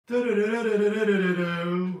or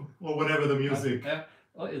whatever the music.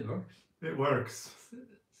 Oh, it works. It works.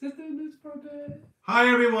 Sit in it for a bit.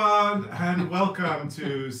 Hi everyone, and welcome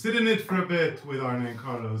to Sit in It for a Bit with Arne and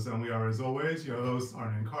Carlos. And we are, as always, your hosts,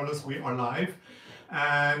 Arne and Carlos. We are live,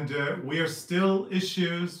 and we are still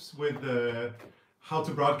issues with how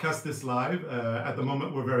to broadcast this live. At the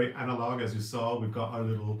moment, we're very analog, as you saw. We've got our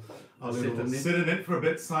little Sit in It for a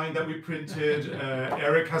Bit sign that we printed.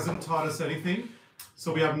 Eric hasn't taught us anything,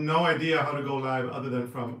 so we have no idea how to go live other than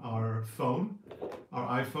from our phone,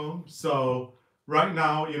 our iPhone. So right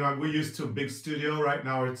now, we're used to a big studio. Right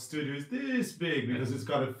now, our studio is this big because it's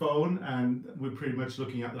got a phone, and we're pretty much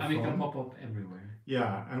looking at the phone. And we can pop up everywhere.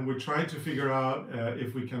 Yeah, and we're trying to figure out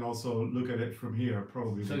if we can also look at it from here.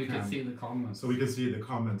 Probably so we can see the comments. So we can see the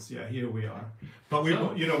comments. Yeah, here we are. But we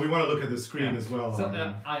want to look at the screen as well.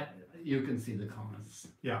 So you can see the comments.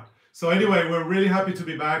 Yeah. So anyway, we're really happy to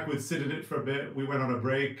be back with Sit in It for a Bit. We went on a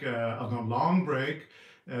break, on a long break,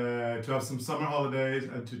 to have some summer holidays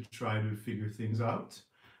and to try to figure things out.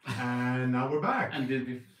 And now we're back. And did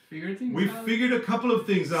we figure things out? We figured a couple of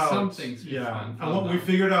things out. Some things we and what we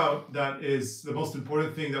figured out, that is the most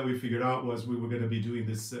important thing that we figured out, was we were going to be doing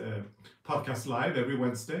this podcast live every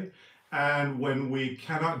Wednesday. And when we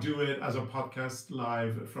cannot do it as a podcast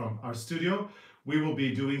live from our studio, we will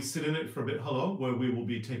be doing Sit in It for a Bit Hello, where we will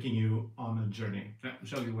be taking you on a journey. Yeah,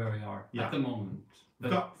 show you where we are at the moment.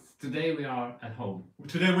 But today we are at home.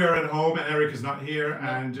 Today we are at home, and Eric is not here,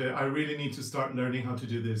 and I really need to start learning how to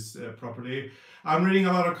do this properly. I'm reading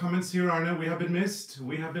a lot of comments here, Arne. We have been missed.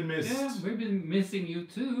 We have been missed. Yeah, we've been missing you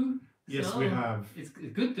too. Yes, we have. It's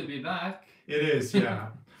good to be back. It is, yeah.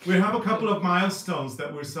 We have a couple of milestones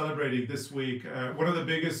that we're celebrating this week. One of the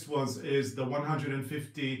biggest ones is the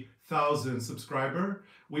 150,000 subscriber.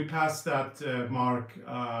 We passed that mark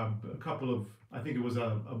a couple of, I think it was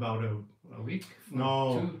about a week?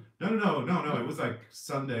 No. It was like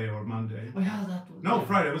Sunday or Monday. Oh yeah, that was. No,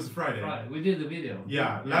 Friday. It was Friday. We did the video.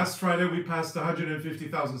 Yeah, last Friday we passed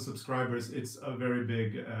 150,000 subscribers. It's a very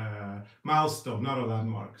big milestone, not a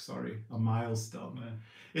landmark. Sorry, a milestone. Yeah.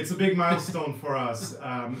 It's a big milestone for us,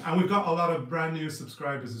 and we've got a lot of brand new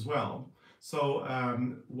subscribers as well. So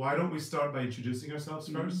why don't we start by introducing ourselves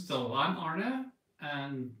first? So I'm Arne,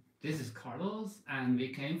 and this is Carlos, and we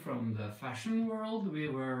came from the fashion world.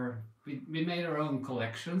 We made our own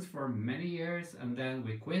collections for many years, and then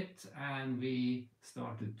we quit and we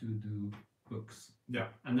started to do books. Yeah.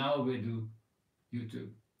 And now we do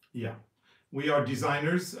YouTube. Yeah. We are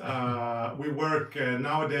designers. We work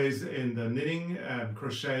nowadays in the knitting,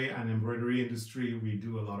 crochet and embroidery industry. We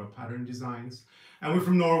do a lot of pattern designs. And we're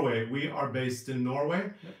from Norway. We are based in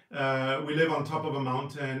Norway. Yep. We live on top of a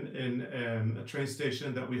mountain in a train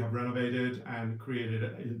station that we have renovated and created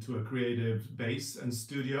into a creative base and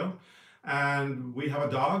studio. And we have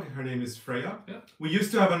a dog. Her name is Freya. Yep. We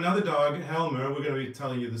used to have another dog, Helmer. We're going to be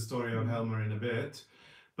telling you the story of Helmer in a bit.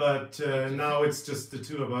 But now it's just the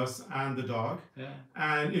two of us and the dog. Yeah.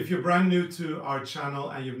 And if you're brand new to our channel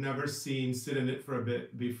and you've never seen Sit in It for a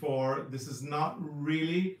Bit before, this is not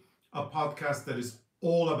really a podcast that is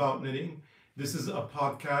all about knitting. This is a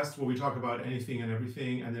podcast where we talk about anything and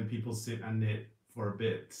everything, and then people sit and knit for a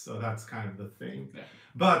bit. So that's kind of the thing. Yeah.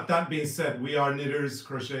 But that being said, we are knitters,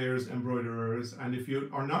 crocheters, embroiderers. And if you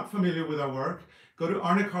are not familiar with our work, go to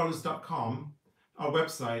arnecarlos.com, our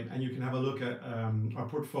website, and you can have a look at our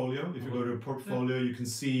portfolio. If you go to portfolio, you can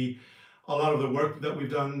see a lot of the work that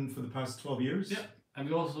we've done for the past 12 years. Yeah, and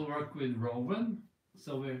we also work with Rowan.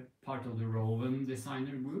 So we're part of the Rowan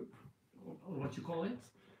designer group, or what you call it.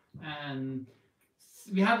 And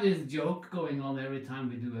we have this joke going on every time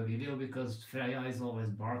we do a video, because Freya is always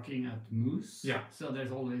barking at moose. Yeah. So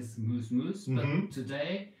there's always moose. Mm-hmm. But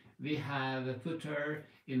today we have put her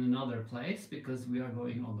in another place because we are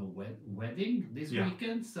going on a wedding this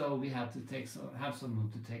weekend. So we have to have someone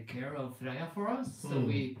to take care of Freya for us. So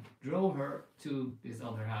we drove her to this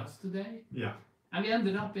other house today. Yeah. And we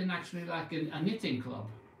ended up in actually like a knitting club.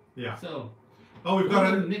 Yeah. So we've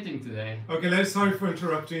got knitting today. Okay, sorry for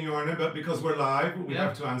interrupting you, Arne, but because we're live, we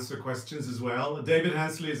have to answer questions as well. David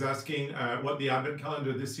Hensley is asking what the advent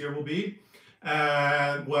calendar this year will be.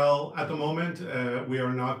 Well, at the moment, we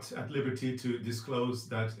are not at liberty to disclose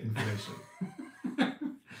that information.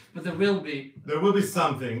 But there will be. There will be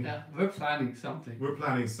something. Yeah, we're planning something. We're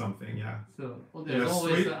planning something, yeah. So there's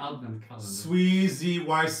always an advent calendar. Sweezy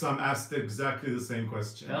Wisam asked exactly the same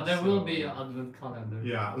question. Yeah, there will be an advent calendar.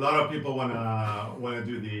 Yeah, a lot of people wanna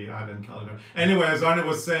do the advent calendar. Anyway, as Arne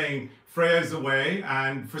was saying, Freya is away,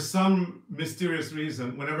 and for some mysterious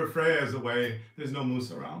reason, whenever Freya is away, there's no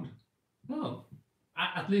moose around. No,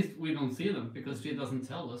 at least we don't see them because she doesn't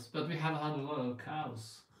tell us. But we have had a lot of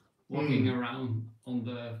cows. walking around on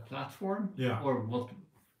the platform, Yeah. or what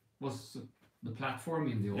was the platform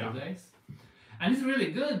in the old Yeah. days. And it's really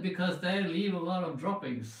good because they leave a lot of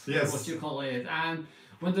droppings, Yes. what you call it. And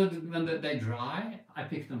they dry, I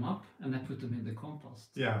pick them up and I put them in the compost.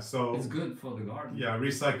 Yeah, so It's good for the garden. yeah,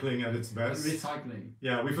 recycling at its best. Recycling.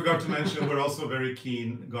 Yeah, we forgot to mention we're also very keen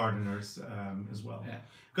gardeners as well. Yeah.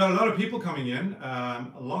 Got a lot of people coming in,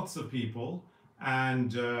 lots of people, and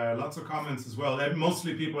lots of comments as well. And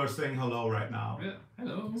mostly people are saying hello right now. Yeah.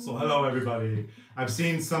 Hello. So hello everybody. I've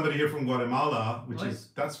seen somebody here from Guatemala, which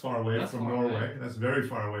that's far away from Norway. That's very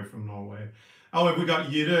far away from Norway. Oh, and we got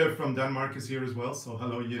Jide from Denmark is here as well. So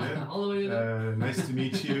hello Jide. Hello Jide. Nice to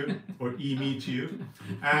meet you, or meet you.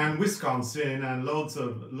 And Wisconsin and loads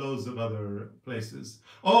of other places.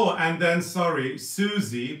 Oh, and then sorry,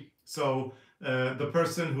 Susie. So the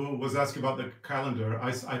person who was asking about the calendar,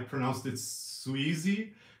 I pronounced it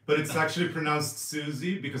Suezy, but it's actually pronounced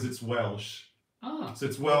Susie because it's Welsh. Ah. So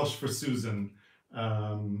it's Welsh for Susan.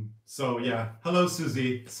 So yeah, hello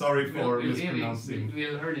Susie. Sorry for mispronouncing.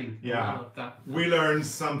 We're learning. Yeah, we learn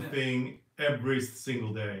something every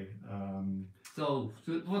single day. So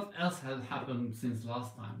what else has happened since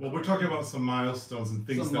last time? Well, we're talking about some milestones and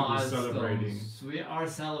things that we're celebrating. We are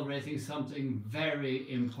celebrating something very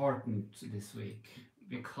important this week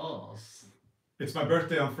because it's my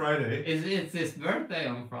birthday on Friday. It's his birthday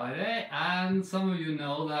on Friday, and some of you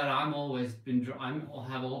know that I have always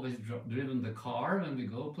driven the car when we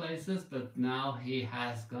go places, but now he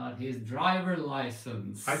has got his driver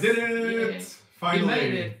license. I did it! Yeah. Finally! He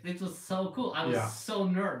made it. It was so cool. I was so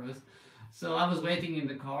nervous. So I was waiting in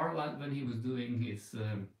the car when he was doing his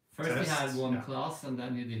first test. He had one class and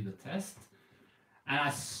then he did the test, and I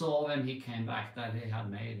saw when he came back that he had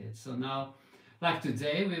made it. So now, like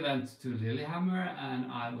today, we went to Lillehammer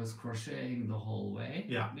and I was crocheting the whole way.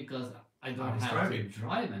 Yeah. Because I don't have to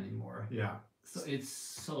drive anymore. Yeah. So it's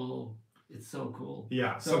so cool.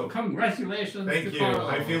 Yeah. So congratulations. Thank you.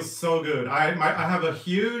 Carlos. I feel so good. I have a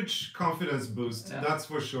huge confidence boost. Yeah. That's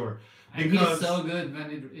for sure. And he's so good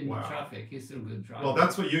when in traffic. He's a good driver. Well,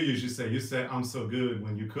 that's what you usually say. You say, I'm so good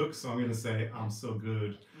when you cook. So I'm going to say, I'm so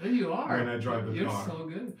good well, you are. when I drive the car. You're so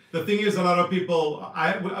good. The thing is, a lot of people,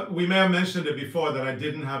 we may have mentioned it before that I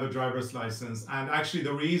didn't have a driver's license. And actually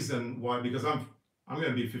the reason why, because I'm going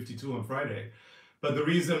to be 52 on Friday. But the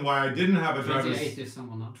reason why I didn't have a driver's... 28 if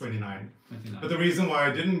someone else. 29. But the reason why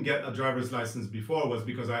I didn't get a driver's license before was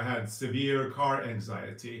because I had severe car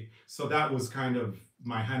anxiety. So that was kind of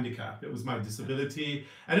my handicap. It was my disability.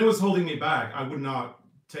 And it was holding me back. I would not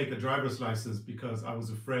take a driver's license because I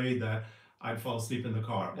was afraid that I'd fall asleep in the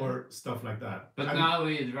car or stuff like that. But now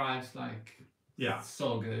he drives like... Yeah.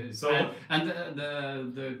 So good. So, and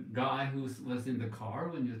the guy who was in the car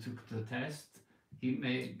when you took the test,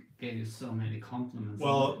 he gave you so many compliments.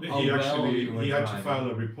 Well, he had to file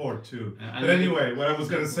a report too. But anyway, what I was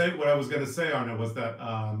going to say, Arne, was that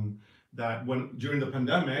that during the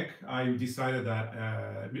pandemic, I decided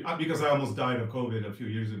that because I almost died of COVID a few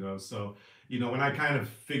years ago. So when I kind of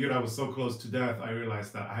figured I was so close to death, I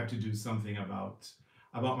realized that I have to do something about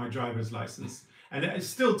my driver's license. And it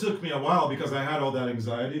still took me a while because I had all that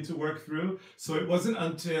anxiety to work through. So it wasn't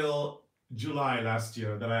until July last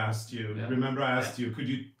year that I asked you. Yeah. Remember, I asked you, could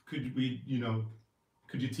you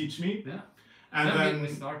teach me? Yeah. And then we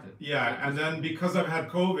started. Yeah, and then because I've had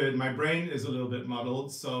COVID, my brain is a little bit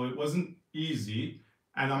muddled, so it wasn't easy.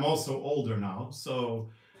 And I'm also older now, so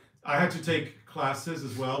I had to take classes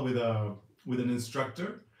as well with an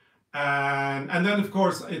instructor. And then of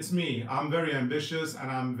course it's me. I'm very ambitious and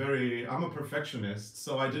I'm a perfectionist.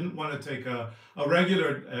 So I didn't want to take a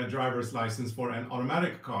regular driver's license for an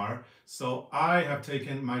automatic car. So I have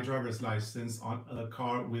taken my driver's license on a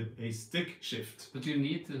car with a stick shift. But you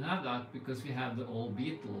need to have that because we have the old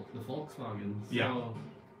Beetle, the Volkswagen. So yeah.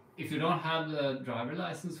 If you don't have the driver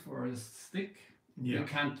license for a stick, you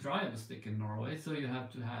can't drive a stick in Norway. So you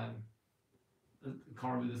have to have a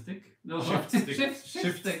car with a stick? No,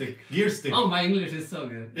 shift stick. Gear stick. Oh, my English is so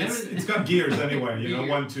good. It's got gears anyway,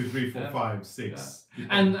 1, 2, 3, 4, 5, 6. Yeah.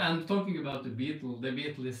 And talking about the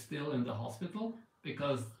Beetle is still in the hospital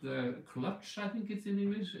because the clutch, I think it's in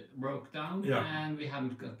English, broke down and we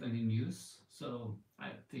haven't got any news. So I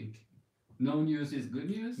think no news is good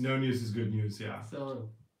news. No news is good news, yeah. So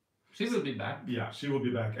she will be back. Yeah, she will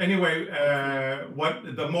be back. Anyway,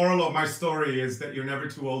 what the moral of my story is that you're never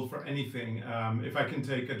too old for anything. If I can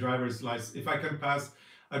take a driver's license, if I can pass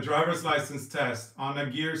a driver's license test on a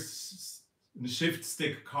gear shift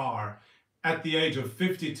stick car, at the age of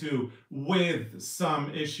 52 with some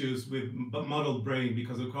issues with muddled brain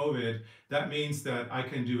because of COVID, that means that I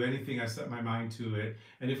can do anything I set my mind to it.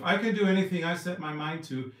 And if I can do anything I set my mind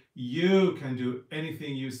to, you can do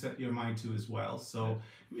anything you set your mind to as well. So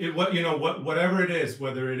whatever it is,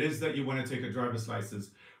 whether it is that you want to take a driver's license,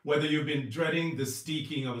 whether you've been dreading the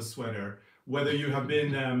steeking of a sweater, whether you have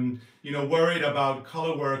been worried about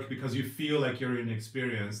color work because you feel like you're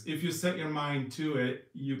inexperienced, if you set your mind to it,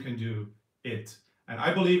 you can do it. And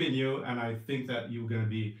I believe in you, and I think that you're going to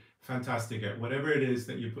be fantastic at whatever it is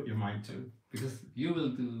that you put your mind to. Because you will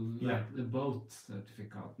do like the boat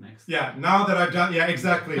certificate next. Yeah, now that I've done,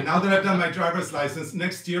 exactly. Now that I've done my driver's license,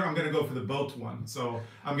 next year I'm going to go for the boat one. So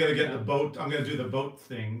I'm going to get the boat, I'm going to do the boat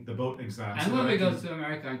thing, the boat exam. And when we go to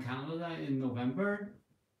America and Canada in November,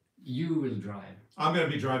 you will drive. I'm going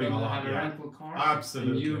to be driving a lot. Have a rental car.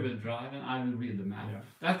 Absolutely. And you will drive, and I will read the map. Yeah.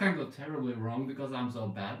 That can go terribly wrong because I'm so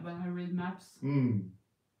bad when I read maps.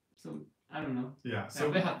 So I don't know. Yeah. So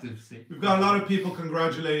we have to see. We've got a lot of people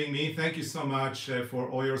congratulating me. Thank you so much for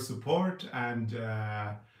all your support, and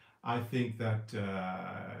I think that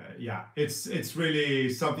it's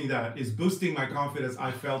really something that is boosting my confidence.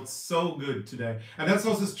 I felt so good today, and that's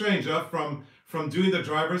also strange. From doing the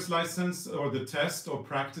driver's license or the test or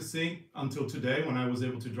practicing until today, when I was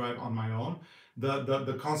able to drive on my own,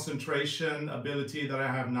 the concentration ability that I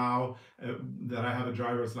have now, that I have a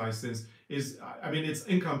driver's license, is, I mean, it's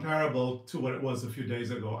incomparable to what it was a few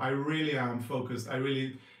days ago. I really am focused. I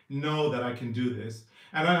really know that I can do this.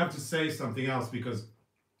 And I have to say something else, because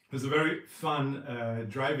there's a very fun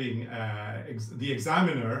driving, the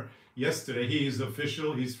examiner yesterday, he is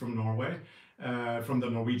official, he's from Norway, from the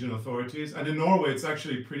Norwegian authorities. And in Norway, it's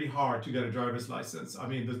actually pretty hard to get a driver's license. I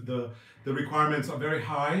mean, the requirements are very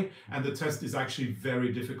high, and the test is actually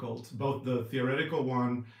very difficult, both the theoretical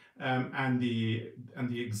one and the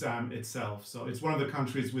exam itself. So it's one of the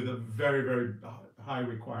countries with a very, very high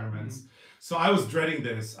requirements. So I was dreading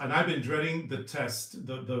this, and I've been dreading the test,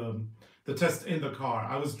 the test in the car.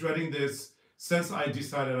 I was dreading this since I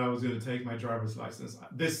decided I was going to take my driver's license.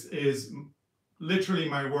 This is literally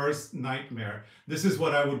my worst nightmare. This is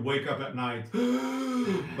what I would wake up at night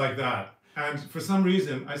like that. And for some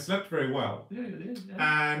reason, I slept very well. Yeah, you did.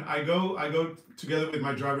 Yeah. And I go together with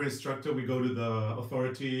my driver instructor. We go to the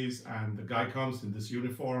authorities, and the guy comes in this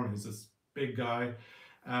uniform. He's this big guy,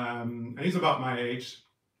 and he's about my age.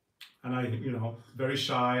 And I, very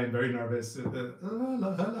shy and very nervous.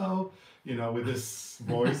 Hello, with this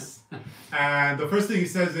voice. And the first thing he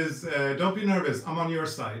says is, "Don't be nervous. I'm on your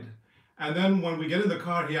side." And then when we get in the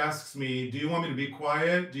car, he asks me, "Do you want me to be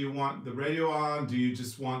quiet? Do you want the radio on? Do you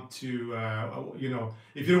just want to,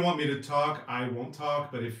 if you don't want me to talk, I won't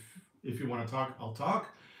talk. But if you want to talk, I'll talk."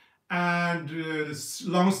 And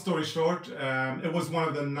long story short, it was one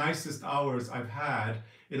of the nicest hours I've had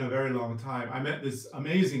in a very long time. I met this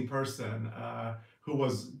amazing person who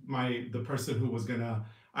was the person who was going to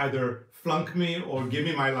either flunk me or give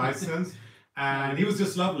me my license. And he was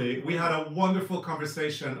just lovely. We had a wonderful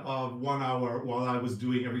conversation of 1 hour while I was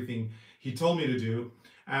doing everything he told me to do.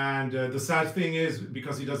 And the sad thing is,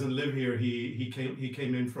 because he doesn't live here, he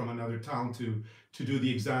came in from another town to do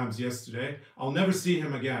the exams yesterday. I'll never see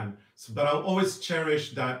him again, but I'll always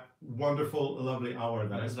cherish that wonderful, lovely hour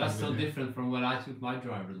that I spent That's so with him. different from when I took my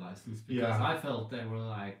driver's license, because I felt they were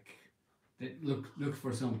like, they looked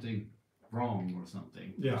for something wrong or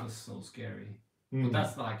something. Yeah. It was so scary. But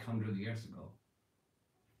that's like 100 years ago.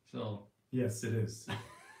 So yes, it is.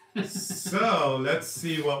 So let's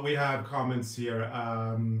see what we have comments here.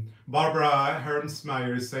 Barbara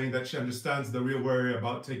Hermsmeyer is saying that she understands the real worry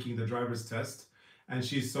about taking the driver's test, and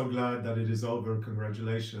she's so glad that it is over.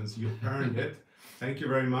 Congratulations, you earned it. Thank you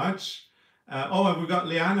very much. And we've got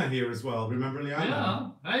Liana here as well. Remember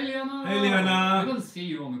Liana? Yeah. Hey, Liana. Hey, Liana. I'm going to see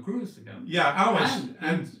you on the cruise again. Yeah,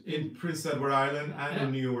 and in Prince Edward Island and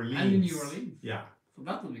in New Orleans. And in New Orleans. Yeah. So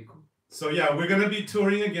that will be cool. So yeah, we're going to be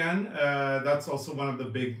touring again. That's also one of the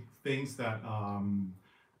big things that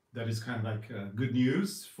is kind of like good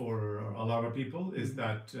news for a lot of people, is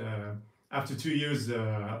that after 2 years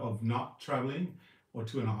of not traveling, or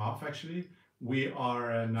 2.5 actually, we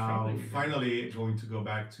are now finally going to go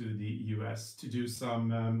back to the US to do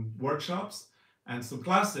some workshops and some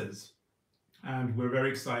classes. And we're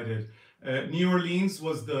very excited. New Orleans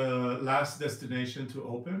was the last destination to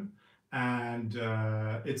open, and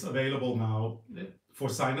it's available now for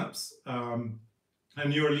signups. And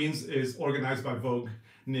New Orleans is organized by Vogue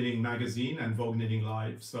Knitting Magazine and Vogue Knitting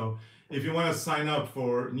Live. So if you want to sign up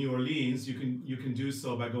for New Orleans, you can do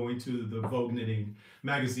so by going to the Vogue Knitting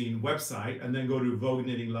Magazine website, and then go to Vogue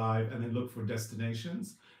Knitting Live, and then look for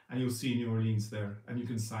destinations, and you'll see New Orleans there, and you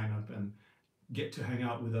can sign up get to hang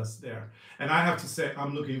out with us there. And I have to say,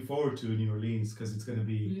 I'm looking forward to New Orleans because it's gonna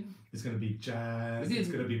be jazz, it's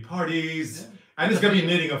gonna be parties, and it's gonna be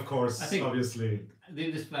knitting, of course, obviously.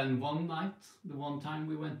 Did we spend one night the one time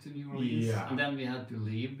we went to New Orleans? Yeah. And then we had to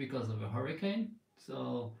leave because of a hurricane.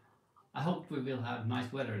 So I hope we will have nice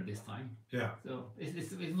weather this time. Yeah. So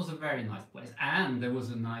it was a very nice place. And there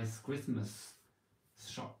was a nice Christmas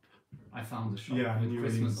shop. I found the shop with New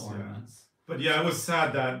Christmas Orleans, ornaments. But yeah, it was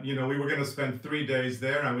sad that we were going to spend 3 days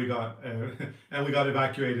there, and we got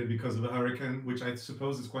evacuated because of a hurricane, which I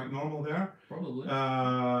suppose is quite normal there. Probably.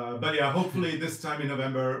 But yeah, hopefully this time in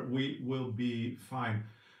November we will be fine.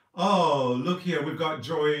 Oh, look here, we've got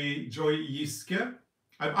Joy Giske.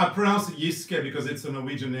 I pronounce it Giske because it's a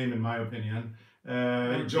Norwegian name in my opinion.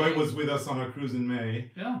 Joy was with us on our cruise in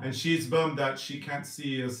May, and she's bummed that she can't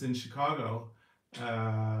see us in Chicago,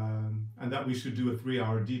 and that we should do a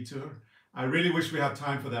 3-hour detour. I really wish we had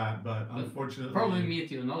time for that, but unfortunately... Probably meet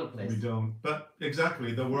you another place. We don't. But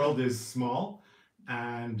exactly, the world is small,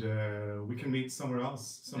 and we can meet somewhere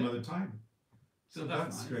else some other time. So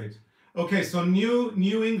that's nice. Great. Okay, so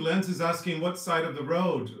New England is asking what side of the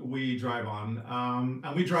road we drive on.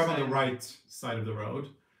 And we drive on the right side of the road.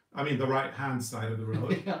 I mean, the right-hand side of the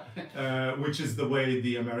road, which is the way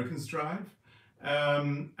the Americans drive.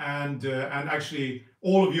 And actually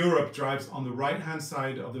all of Europe drives on the right hand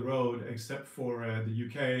side of the road except for the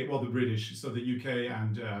UK, well, the British, so the UK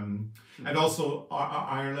and also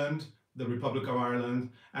Ireland, the Republic of Ireland,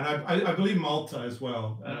 and I believe Malta as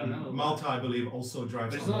well. I don't know. Malta, I believe, also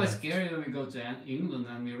drives. But it's always scary when we go to England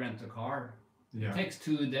and we rent a car. Yeah. It takes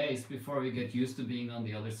 2 days before we get used to being on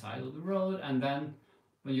the other side of the road, and then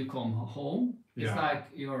when you come home, it's like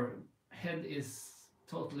your head is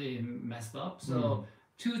totally messed up. So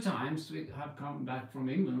 2 times we have come back from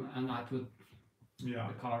England and I put the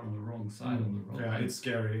car on the wrong side of the road. Yeah, it's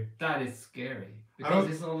scary. That is scary because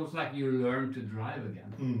it's almost like you learn to drive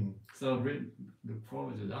again. So look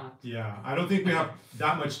forward to that. Yeah, I don't think we have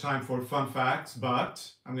that much time for fun facts,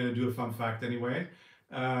 but I'm going to do a fun fact anyway.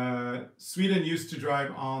 Sweden used to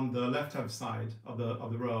drive on the left-hand side of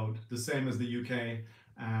the road, the same as the UK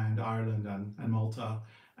and Ireland and Malta.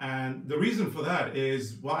 And the reason for that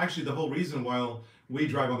is, well, actually the whole reason why we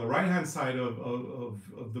drive on the right-hand side of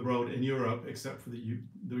the road in Europe, except for the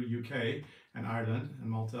UK and Ireland and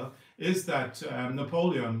Malta, is that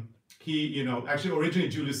Napoleon, actually originally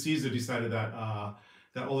Julius Caesar decided that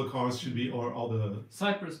all the cars should be, or all the...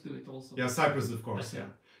 Cyprus do it also. Yeah, Cyprus, of course, yeah.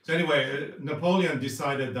 So anyway, Napoleon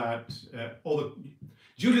decided that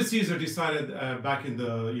Julius Caesar decided back in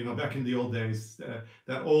the old days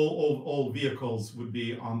that all vehicles would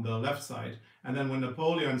be on the left side, and then when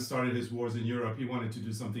Napoleon started his wars in Europe, he wanted to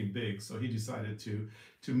do something big, so he decided to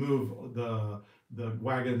move the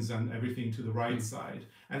wagons and everything to the right side.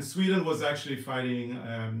 And Sweden was actually fighting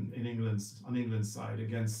on England's side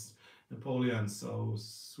against Napoleon, so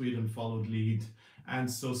Sweden followed lead. And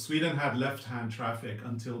so Sweden had left-hand traffic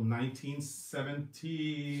until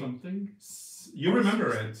 1970 something. You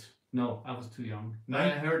remember it? No, I was too young. I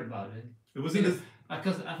heard about it. It was in the...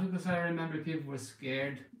 Because I remember people were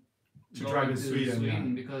scared to drive in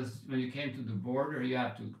Sweden because when you came to the border, you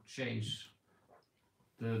had to change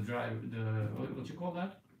what you call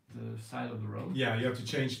that? The side of the road. Yeah, you have to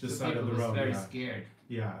change the side of the road. Very scared.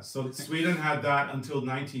 Yeah, so Sweden had that until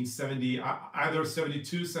 1970, either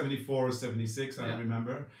 72, 74, or 76, I don't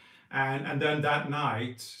remember. And then that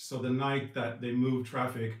night, so the night that they moved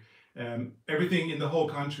traffic, everything in the whole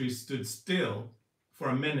country stood still for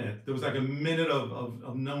a minute. There was like a minute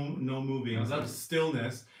of no moving,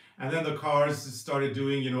 stillness. And then the cars started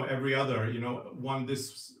doing, every other, one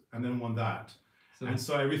this and then one that. And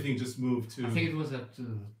so everything just moved to... I think it was at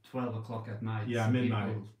 12 o'clock at night. Yeah,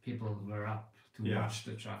 midnight. People were up to watch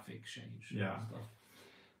the traffic change. Yeah. And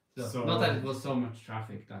stuff. So not that it was so much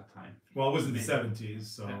traffic that time. Well, it was in the 70s,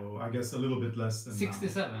 so I guess a little bit less than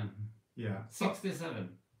 67. Now. Yeah.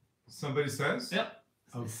 67. Somebody says? Yep.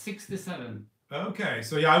 Oh. 67. Okay,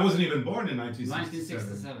 so I wasn't even born in 1967.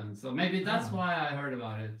 1967. So maybe that's why I heard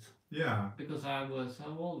about it. Yeah. Because how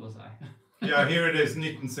old was I? Yeah, here it is,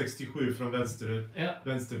 1967 från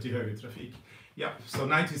vänster till högertrafik. Yeah, so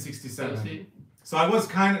 1967. So I was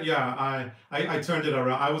kind of, I turned it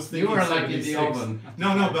around. I was thinking you were 76. like in the oven.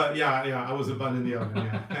 No, but I was a bun in the oven,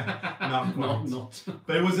 yeah. Not quite. Not.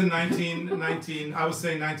 But it was in 19, I was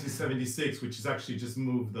saying 1976, which is actually just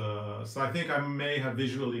moved so I think I may have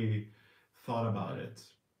visually thought about it.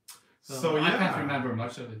 So I can't remember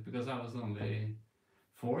much of it because I was only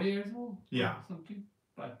 4 years old. Yeah. Something.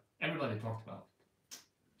 But everybody talked about it.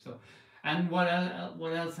 So, And what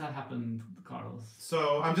else have happened, Carlos?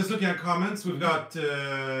 So I'm just looking at comments. We've got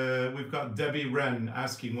Debbie Wren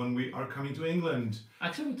asking when we are coming to England.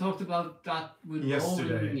 Actually, we talked about that with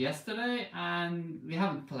Rowan yesterday, and we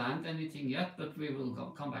haven't planned anything yet, but we will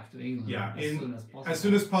come back to England as soon as possible. As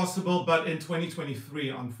soon as possible, but in 2023,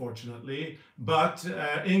 unfortunately. But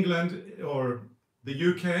England or the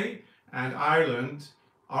UK and Ireland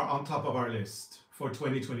are on top of our list for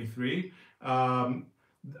 2023.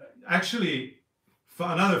 Actually,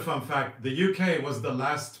 another fun fact, the UK was the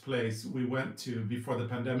last place we went to before the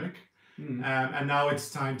pandemic. And now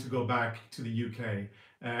it's time to go back to the UK.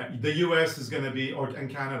 The US is going to be, and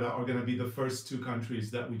Canada are going to be the first two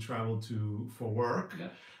countries that we travel to for work.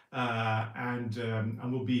 And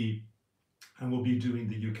we'll be doing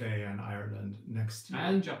the UK and Ireland next year.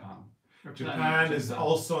 And Japan. Japan is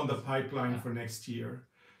also on the pipeline for next year.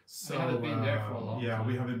 So we haven't been there for a long time.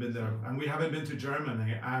 We haven't been there, and we haven't been to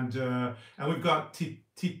Germany. And we've got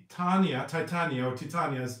Titania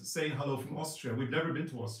saying hello from Austria. We've never been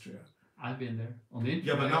to Austria. I've been there on the internet.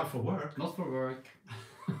 Yeah, but not for work. Not for work.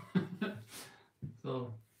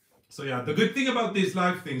 So yeah, the good thing about these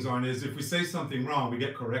live things, Arne, is if we say something wrong, we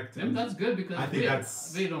get corrected. And that's good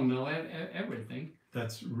because we don't know everything.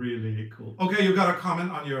 That's really cool. Okay, you got a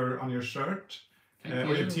comment on your shirt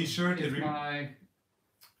or your T-shirt. It's my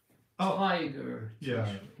tiger. Yeah.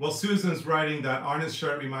 Well, Susan's writing that Arne's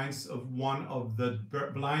shirt reminds of one of the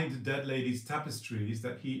blind dead lady's tapestries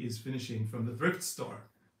that he is finishing from the thrift store.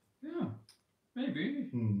 Yeah, maybe.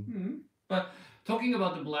 But talking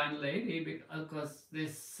about the blind lady, because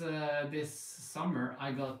this summer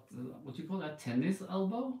I got what you call that, tennis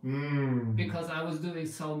elbow, because I was doing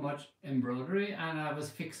so much embroidery and I was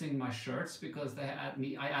fixing my shirts because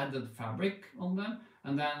I added fabric on them,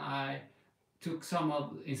 and then I took some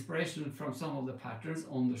of inspiration from some of the patterns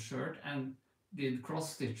on the shirt and did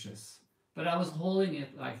cross stitches. But I was holding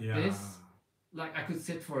it like this. Like I could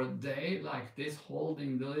sit for a day like this,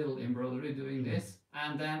 holding the little embroidery, doing this,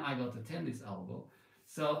 and then I got a tennis elbow.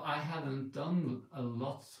 So I haven't done a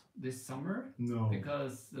lot this summer. No.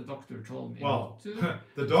 Because the doctor told me not to.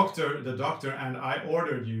 the doctor and I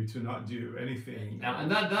ordered you to not do anything. Yeah, and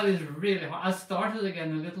that is really hard. I started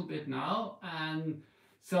again a little bit now, and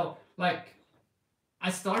so like I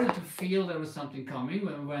started to feel there was something coming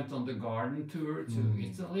when we went on the garden tour to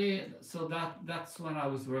Italy. So that's when I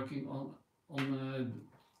was working on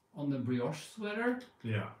the brioche sweater.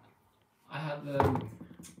 Yeah.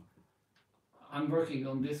 I'm working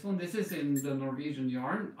on this one. This is in the Norwegian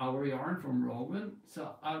yarn, our yarn from Rowan.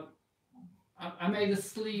 So I made a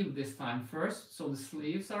sleeve this time first, so the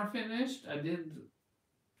sleeves are finished. I did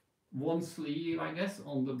one sleeve, I guess,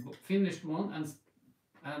 on the finished one, and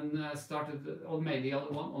started or made the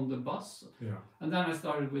other one on the bus. Yeah. And then I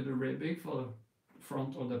started with the ribbing for the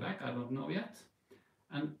front or the back. I don't know yet.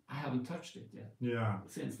 And I haven't touched it yet. Yeah.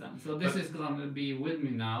 Since then. So this is going to be with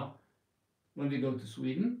me now when we go to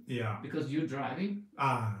Sweden. Yeah. Because you're driving.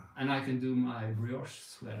 And I can do my brioche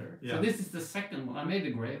sweater. Yeah. So this is the second one. I made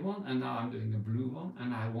the gray one and now I'm doing the blue one,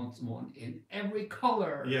 and I want one in every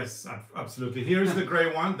color. Yes, absolutely. Here's the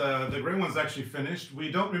gray one. The gray one's actually finished.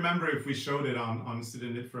 We don't remember if we showed it on Sit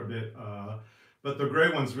in It for a bit, but the gray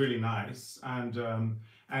one's really nice, and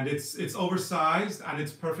it's oversized and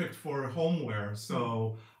it's perfect for homeware.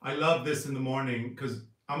 So I love this in the morning because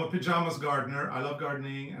I'm a pajamas gardener. I love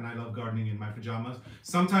gardening, and I love gardening in my pajamas.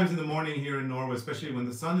 Sometimes in the morning here in Norway, especially when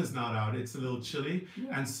the sun is not out, it's a little chilly.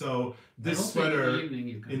 Yeah. And so this sweater,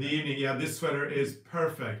 in the evening, yeah, this sweater is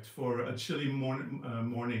perfect for a chilly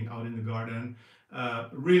morning out in the garden.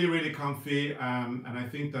 Really, really comfy, and I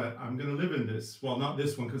think that I'm going to live in this. Well, not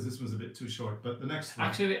this one because this was a bit too short, but the next one.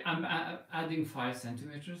 Actually, I'm adding 5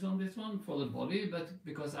 centimeters on this one for the body, but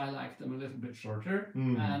because I like them a little bit shorter,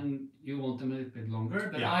 and you want them a little bit longer,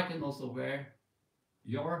 but I can also wear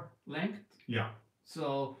your length. Yeah.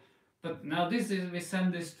 So, but now we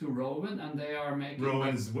send this to Rowan, and they are making...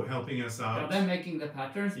 Rowan's helping us out. They're making the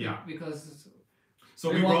patterns because...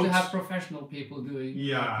 So we want to have professional people doing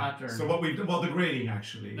the pattern. So the grading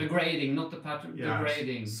actually. The grading, not the pattern, the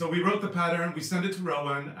grading. So we wrote the pattern, we sent it to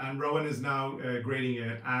Rowan, and Rowan is now grading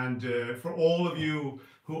it. And for all of you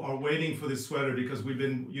who are waiting for this sweater, because we've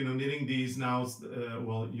been, knitting these now,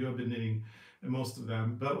 you have been knitting most of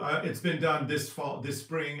them, but it's been done this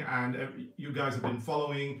spring, and you guys have been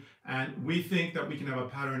following, and we think that we can have a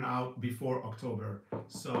pattern out before October.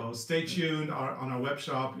 So stay tuned on our web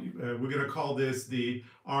shop. We're going to call this the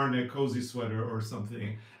Arne Cozy Sweater or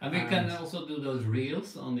something. And we can also do those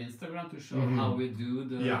reels on Instagram to show how we do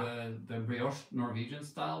the brioche Norwegian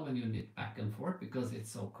style when you knit back and forth, because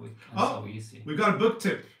it's so quick and so easy. We got a book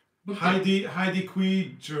tip. Book tip. Heidi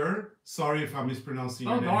Queeger. Sorry if I'm mispronouncing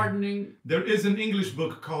your Oh, name. gardening. There is an English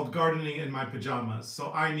book called Gardening in My Pajamas,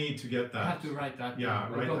 so I need to get I that. have to write that. Yeah,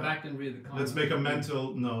 down. I'll write go that. back and read the comments. Let's make a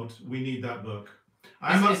mental note. We need that book.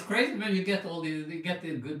 It's crazy when you get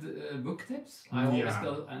the good book tips. I always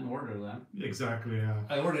go and order them. Exactly. Yeah.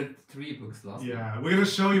 I ordered 3 books last week. Yeah, we're gonna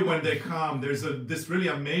show you when they come. There's this really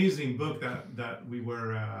amazing book that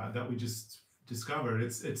we just discovered.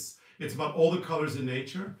 It's about all the colors in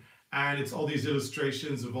nature, and it's all these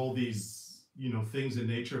illustrations of all these things in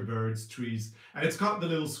nature, birds, trees, and it's got the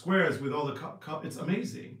little squares with all the it's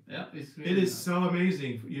amazing. Yeah, it's really It is so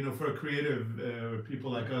amazing, for a creative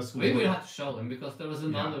people like us. We will have to show them, because there was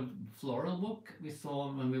another floral book we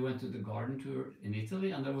saw when we went to the garden tour in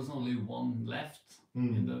Italy, and there was only one left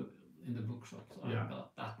in the bookshop. So I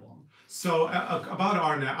got that one. So about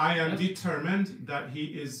Arne, I am determined that he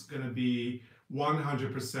is going to be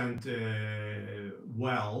 100%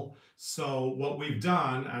 well. So what we've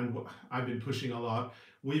done, and I've been pushing a lot,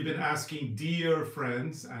 we've been asking dear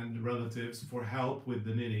friends and relatives for help with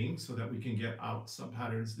the knitting so that we can get out some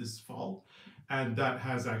patterns this fall. And that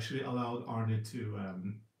has actually allowed Arne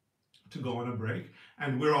to go on a break.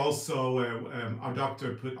 And we're also, our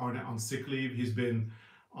doctor put Arne on sick leave. He's been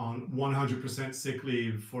on 100% sick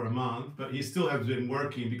leave for a month, but he still has been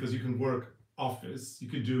working, because you can work office. You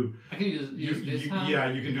could do. I can use this hand. Yeah,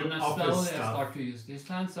 you can do and office slowly stuff. I start to use this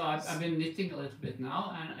hand. So I've been knitting a little bit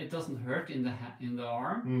now, and it doesn't hurt in the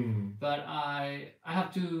arm. But I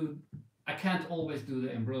can't always do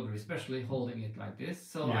the embroidery, especially holding it like this.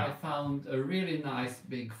 So I found a really nice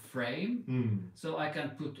big frame, so I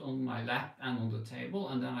can put on my lap and on the table,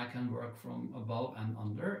 and then I can work from above and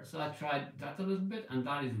under. So I tried that a little bit, and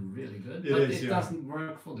that is really good. But it doesn't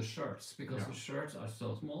work for the shirts, because the shirts are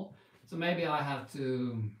so small. So maybe I have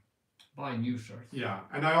to buy new shirts. Yeah,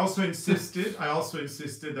 and I also insisted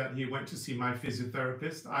that he went to see my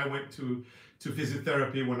physiotherapist. I went to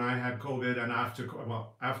physiotherapy when I had COVID and after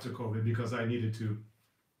COVID, because I needed to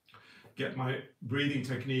get my breathing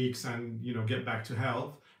techniques and get back to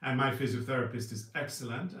health. And my physiotherapist is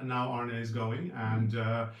excellent, and now Arne is going, and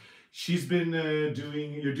she's been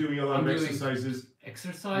doing a lot of exercises.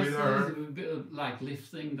 Exercises with her. Like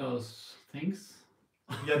lifting those things.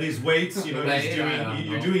 Yeah, these weights, you're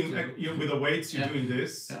doing with the weights, you're doing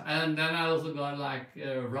this. Yeah. And then I also got like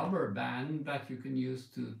a rubber band that you can use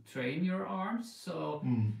to train your arms. So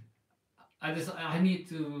I need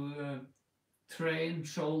to train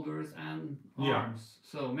shoulders and arms.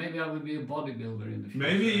 So maybe I will be a bodybuilder in the future.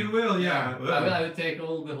 Maybe you will, yeah. Well, I will take the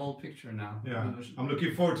whole picture now. Yeah, I'm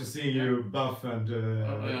looking forward to seeing you buff and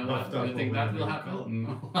buffed up. I think that will happen.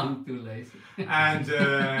 No, I'm too lazy. And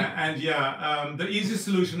the easiest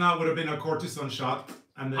solution now would have been a cortisone shot.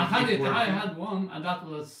 And then I had one, and that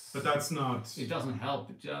was. But that's not. It doesn't help.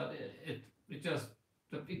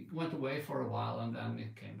 It went away for a while, and then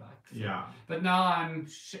it came back. So. Yeah. But now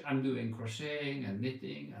I'm doing crocheting and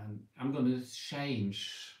knitting, and I'm going to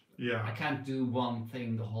change. Yeah. I can't do one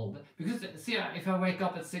thing the whole day, because see, if I wake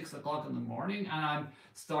up at 6 o'clock in the morning and I'm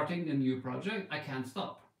starting a new project, I can't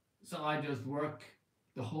stop. So I just work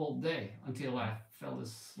the whole day until I fell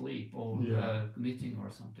asleep or knitting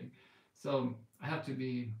or something. So I have to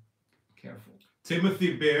be careful.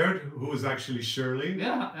 Timothy Baird, who is actually Shirley,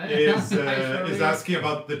 is asking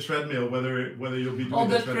about the treadmill, whether you'll be doing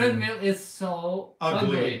the treadmill. Oh, the treadmill is so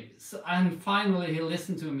ugly. So, and finally he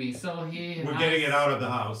listened to me, so we're getting it out of the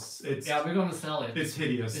house. We're gonna sell it. It's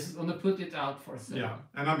hideous. It's gonna put it out for sale. Yeah,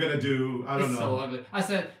 and I'm gonna do. I don't know. It's so ugly. I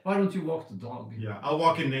said, why don't you walk the dog? Yeah, I'll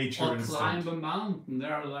walk in nature. Or climb a mountain.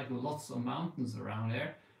 There are like lots of mountains around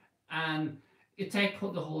here, and it takes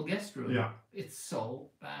the whole guest room. Yeah. It's so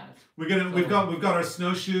bad. We've got our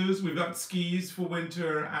snowshoes, we've got skis for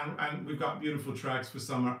winter, and we've got beautiful tracks for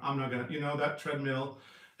summer. I'm not gonna, that treadmill.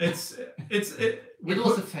 It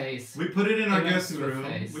was a phase. We put it in our guest room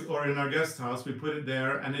or in our guest house. We put it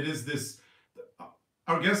there, and it is this.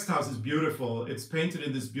 Our guest house is beautiful. It's painted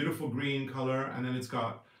in this beautiful green color, and then it's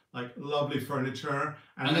got like lovely furniture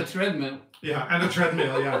and a treadmill. Yeah, and a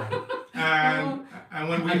treadmill. Yeah. And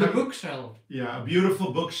when we the bookshelf. Yeah, a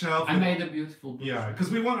beautiful bookshelf. I made a beautiful bookshelf. Yeah, because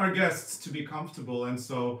we want our guests to be comfortable, and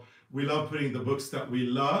so we love putting the books that we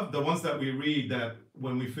love, the ones that we read, that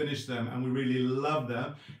when we finish them and we really love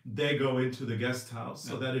them, they go into the guest house,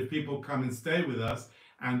 so that if people come and stay with us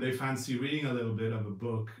and they fancy reading a little bit of a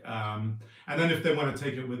book, and then if they want to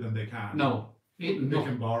take it with them, they can. They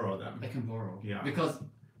can borrow them. They can borrow. Yeah. Because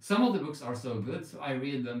some of the books are so good, so I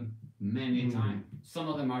read them many times. Some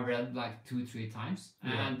of them I read like 2-3 times.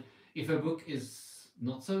 And if a book is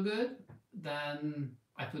not so good, then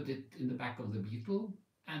I put it in the back of the Beetle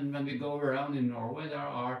and when we go around in Norway, there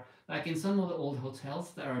are, like in some of the old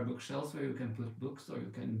hotels, there are bookshelves where you can put books or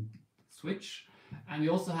you can switch. And we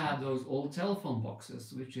also have those old telephone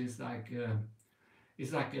boxes, which is like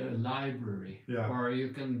it's like a library, Yeah. or you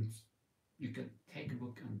can take a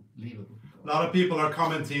book and leave a book. A lot of people are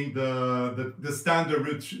commenting the standard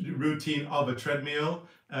routine of a treadmill.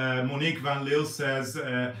 Monique Van Lille says,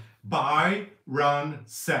 buy, run,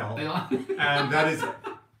 sell. Yeah. And that is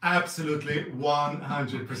absolutely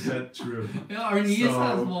 100% true. Yeah, our niece So-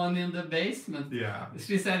 has one in the basement. Yeah.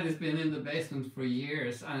 She said it's been in the basement for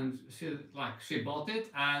years, and she bought it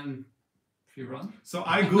and she run. So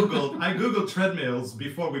I googled treadmills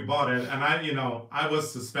before we bought it, and I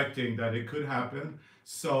was suspecting that it could happen.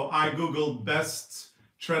 So I googled best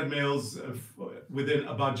treadmills within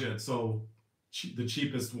a budget, so the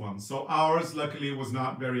cheapest one. So ours luckily was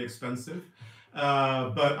not very expensive,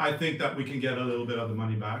 but I think that we can get a little bit of the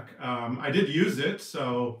money back. I did use it,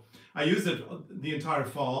 so I used it the entire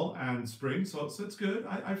fall and spring, so it's good.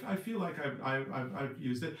 I feel like I've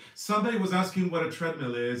used it. Somebody was asking what a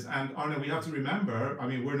treadmill is, and Arne, we have to remember, I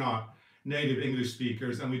mean, we're not native English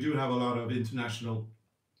speakers, and we do have a lot of international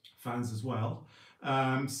fans as well.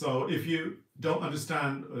 So if you don't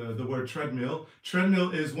understand the word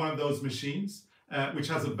treadmill is one of those machines which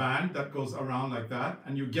has a band that goes around like that,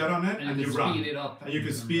 and you get on it and you run. Speed it up. And you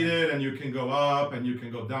can speed it, and you can go up, and you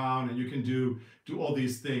can go down, and you can do all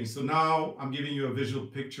these things. So now I'm giving you a visual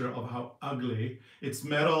picture of how ugly. It's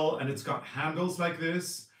metal, and it's got handles like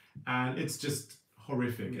this, and it's just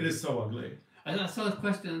horrific. It is so ugly. I saw a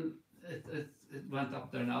question, it went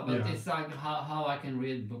up there now, but Yeah. it's like how I can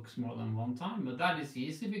read books more than one time. But that is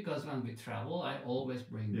easy, because when we travel, I always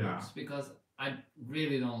bring Yeah. books, because I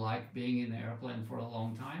really don't like being in an airplane for a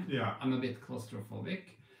long time. Yeah. I'm a bit claustrophobic.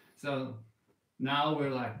 So now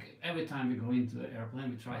we're like, every time we go into the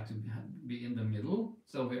airplane, we try to be in the middle.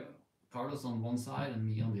 So we're Carlos on one side and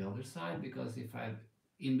me on the other side, because if I'm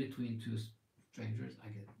in between two strangers, I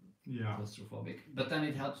get Yeah. claustrophobic. But then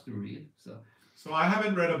it helps to read. So I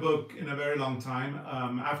haven't read a book in a very long time.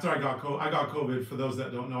 After I got COVID, for those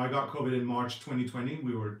that don't know, I got COVID in March 2020.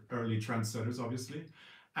 We were early trendsetters, obviously.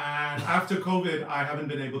 And after COVID, I haven't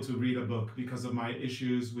been able to read a book because of my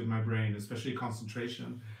issues with my brain, especially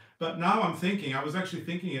concentration. But now I'm thinking, I was actually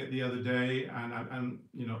thinking it the other day, and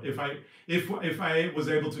if I was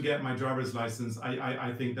able to get my driver's license,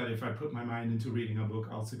 I think that if I put my mind into reading a book,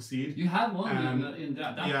 I'll succeed. You have one in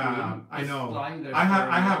that yeah, room. I It's know. lying there I for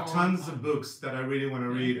have a long tons time. of books that I really want to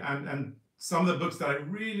read, and some of the books that I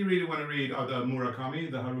really, really want to read are the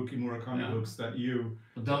Haruki Murakami Yeah. books that you.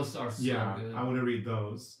 But those are so Yeah, good. I want to read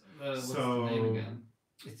those. What's so- the name again?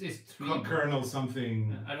 It's three. books. Colonel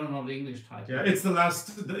something. I don't know the English title. Yeah, it's the last.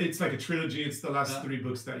 It's like a trilogy. It's the last Yeah. 3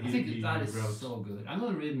 books that I he think that is wrote. so good. I'm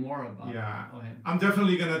gonna read more about Yeah. him. I'm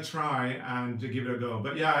definitely gonna try and to give it a go.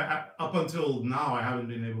 But yeah, up until now, I haven't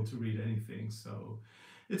been able to read anything. So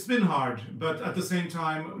it's been hard. But at the same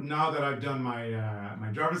time, now that I've done my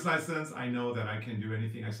driver's license, I know that I can do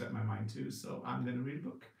anything I set my mind to. So I'm gonna read a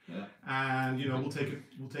book. Yeah. And we'll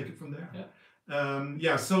take it from there.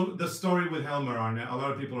 Yeah. So the story with Helmer, Arne, a lot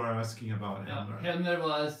of people are asking about Yeah. Helmer. Helmer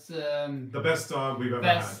was The best dog we've ever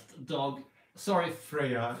best dog. Sorry, had.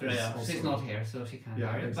 Freya. is Freya. also- She's not here, so she can't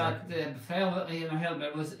Yeah, hear it. exactly. But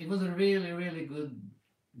Helmer was a really, really good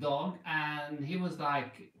dog, and he was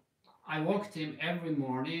like, I walked him every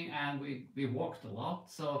morning, and we walked a lot.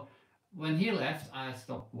 So when he left, I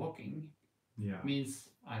stopped walking. Yeah. Means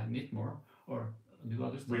I knit more or do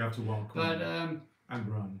other stuff. We have to walk But and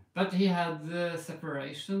run. but he had the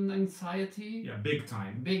separation anxiety. Yeah, big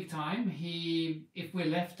time. Big time. If we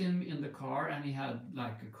left him in the car and he had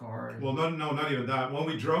like a car. Well, no, not even that. When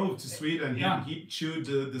we drove to Sweden, Yeah. he chewed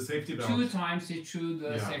the safety belt. 2 times he chewed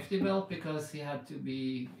the Yeah. safety belt because he had to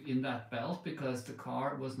be in that belt because the car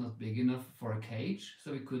was not big enough for a cage, so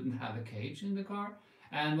we couldn't have a cage in the car.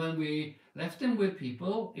 And when we left him with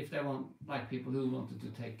people, if they want, like people who wanted to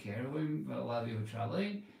take care of him while we were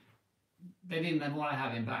traveling, they didn't want to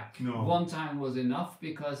have him back. No. One time was enough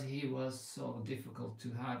because he was so difficult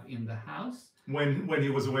to have in the house. When he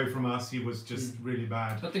was away from us, he was just really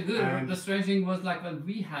bad. But the strange thing was like when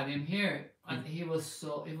we had him here, and it was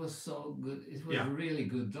so good. It was Yeah. a really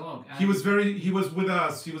good dog. And He was with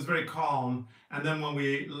us. He was very calm. And then when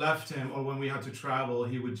we left him or when we had to travel,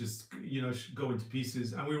 he would just, go into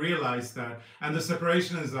pieces. And we realized that. And the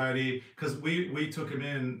separation anxiety, because we took him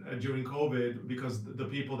in during COVID because the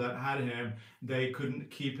people that had him, they couldn't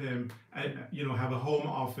keep him, have a home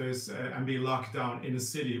office and be locked down in a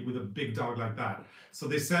city with a big dog like that. So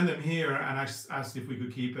they sent him here and asked if we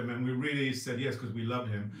could keep him. And we really said yes because we love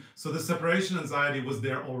him. So the separation separation anxiety was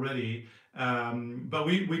there already. But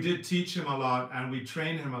we did teach him a lot, and we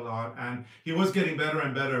trained him a lot, and he was getting better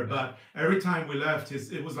and better. But every time we left,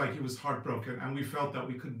 it was like he was heartbroken, and we felt that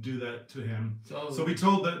we couldn't do that to him. So we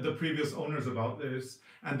told the previous owners about this,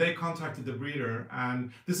 and they contacted the breeder.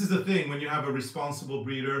 And this is the thing, when you have a responsible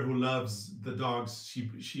breeder who loves the dogs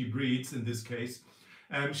she breeds, in this case,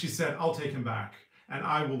 she said, I'll take him back, and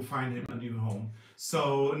I will find him a new home.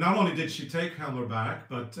 So not only did she take Helmer back,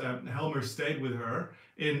 but Helmer stayed with her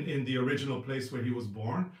in the original place where he was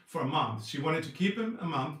born for a month. She wanted to keep him a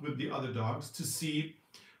month with the other dogs to see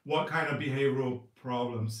what kind of behavioral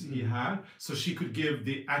problems he had, so she could give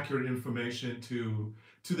the accurate information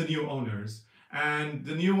to the new owners. And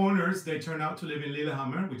the new owners, they turned out to live in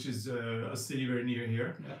Lillehammer, which is a city very near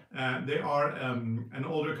here. Yeah. They are an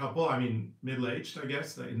older couple, I mean middle-aged, I guess,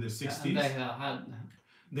 in their 60s.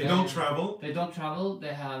 They don't travel. They don't travel.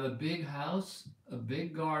 They have a big house, a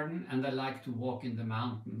big garden, and they like to walk in the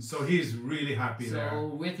mountains. So he's really happy there. So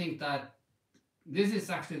we think that this is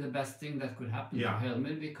actually the best thing that could happen to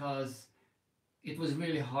Helmer, because it was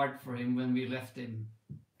really hard for him when we left him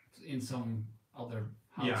in some other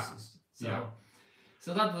houses.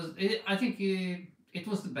 So that was, I think it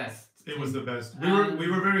was the best. It was the best. We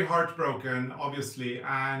were very heartbroken, obviously,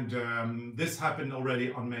 and this happened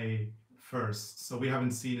already on May 1st, so we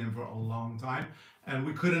haven't seen him for a long time, and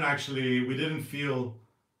we didn't feel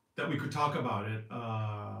that we could talk about it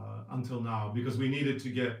until now, because we needed to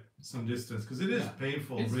get some distance, because it is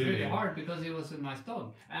painful. It's really hard, because he was a nice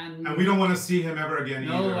dog, and we don't want to see him ever again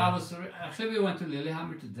either. Actually we went to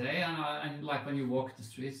Lillehammer today, and like when you walk the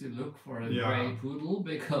streets, you look for a gray poodle,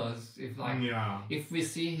 because if we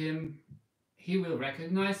see him, he will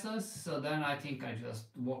recognize us. So then I think I just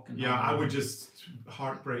walk. I would just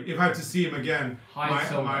heartbreak if I had to see him again.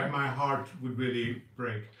 My heart would really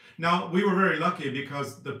break. Now we were very lucky,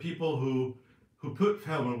 because the people who put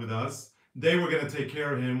Helmer with us, they were going to take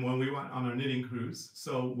care of him when we went on our knitting cruise.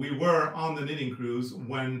 So we were on the knitting cruise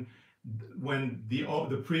when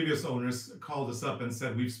the previous owners called us up and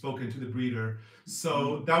said, we've spoken to the breeder.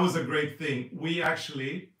 So that was a great thing. We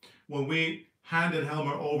actually, when we handed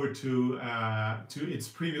Helmer over to its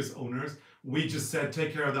previous owners, we just said,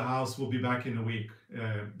 take care of the house, we'll be back in a week,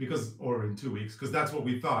 or in 2 weeks, because that's what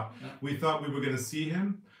we thought. We thought we were going to see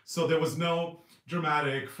him. So there was no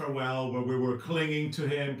dramatic farewell where we were clinging to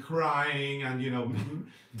him, crying, and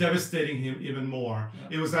devastating him even more.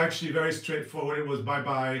 It was actually very straightforward. It was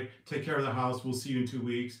bye-bye, take care of the house, we'll see you in 2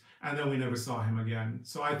 weeks, and then we never saw him again.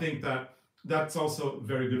 So I think that's also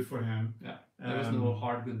very good for him. There was no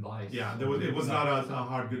hard goodbyes. It was not a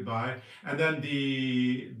hard goodbye. And then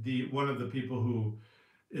the one of the people who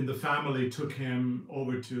in the family took him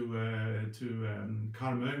over to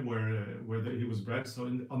Karmøy, where he was bred, so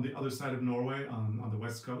on the other side of Norway, on the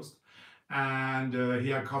west coast, and he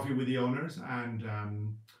had coffee with the owners, and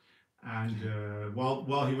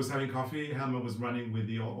while he was having coffee, Helmer was running with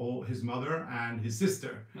his mother and his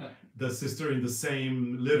sister, the sister in the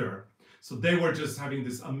same litter. So they were just having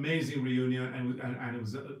this amazing reunion, and it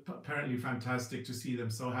was apparently fantastic to see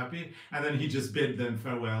them so happy. And then he just bid them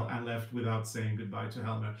farewell and left without saying goodbye to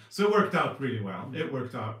Helmer. So it worked out really well. It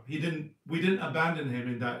worked out. We didn't abandon him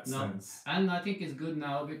in that sense. And I think it's good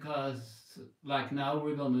now, because like now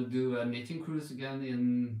we're going to do a knitting cruise again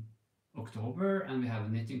in October, and we have a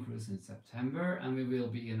knitting cruise in September, and we will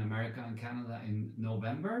be in America and Canada in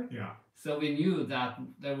November. So we knew that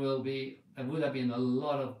there would have been a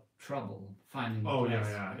lot of trouble finding a place.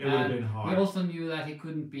 It would have been hard. We also knew that he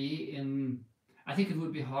couldn't be in. I think it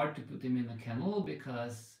would be hard to put him in a kennel,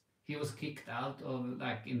 because he was kicked out of,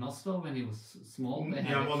 like in Oslo when he was small. Not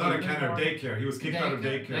a kennel, daycare. He was kicked out of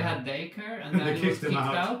daycare. They had daycare, and then he was kicked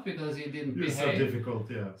out because he didn't behave. It was so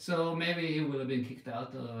difficult, So maybe he would have been kicked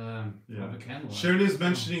out of a kennel. Shirley is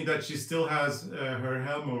mentioning that she still has her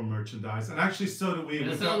Helmer merchandise, and actually so do we.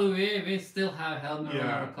 We still have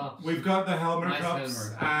Helmer cups. We've got the Helmer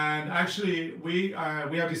cups, and actually we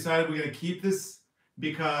have decided we're going to keep this,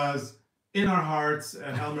 because in our hearts,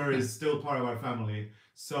 Helmer is still part of our family.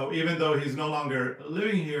 So even though he's no longer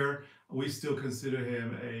living here, we still consider him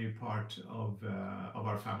a part of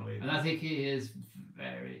our family. And I think he is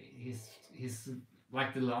he's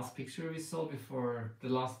like the last picture we saw before he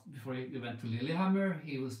went to Lillehammer,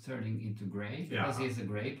 he was turning into gray, because he's a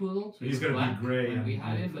gray poodle. So he's going to be gray when we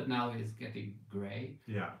had him, but now he's getting gray.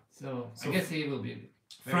 So I guess he will be.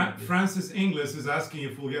 Francis Inglis is asking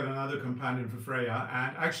if we'll get another companion for Freya,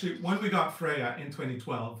 and actually when we got Freya in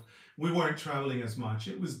 2012, we weren't traveling as much.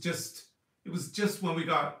 It was just when we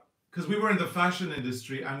got because we were in the fashion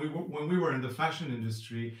industry, and when we were in the fashion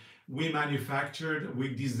industry, we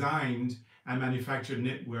designed and manufactured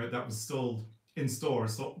knitwear that was sold in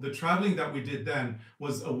stores. So the traveling that we did then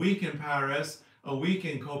was a week in Paris, a week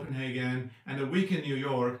in Copenhagen, and a week in New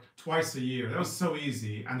York, twice a year. That was so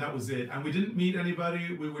easy, and that was it. And we didn't meet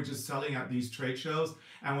anybody. We were just selling at these trade shows,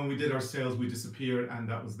 and when we did our sales, we disappeared, and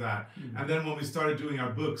that was that. And then when we started doing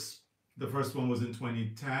our books, the first one was in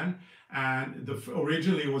 2010, and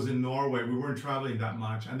originally it was in Norway. We weren't traveling that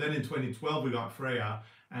much. And then in 2012, we got Freya,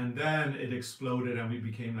 and then it exploded, and we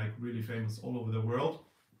became like really famous all over the world.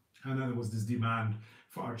 And then there was this demand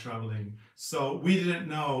for our traveling. So we didn't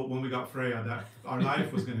know when we got Freya that our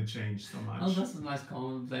life was going to change so much. Oh, that's a nice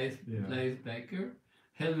comment, Blaise Baker.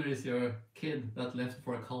 Helmer is your kid that left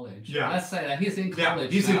for college. Yeah. Let's say that he's in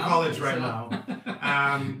college. Yeah, he's now, in college right so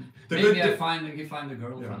now. Maybe he find a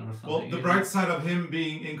girlfriend or something. Well, the bright side of him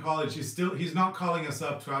being in college, he's not calling us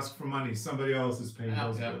up to ask for money. Somebody else is paying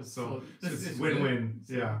those bills. So it's win-win.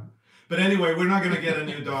 Yeah. But anyway, we're not going to get a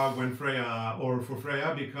new dog for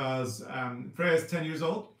Freya because Freya is 10 years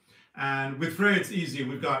old. And with Freya, it's easy.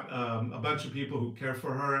 We've got a bunch of people who care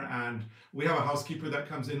for her, and we have a housekeeper that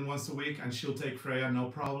comes in once a week, and she'll take Freya, no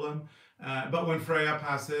problem. But when Freya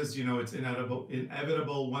passes, it's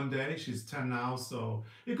inevitable one day. She's 10 now, so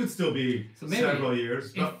it could still be several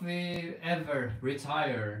years. If we ever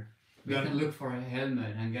retire, we can look for a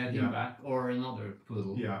helmet and get him back, or another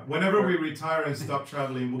poodle. Yeah, whenever we retire and stop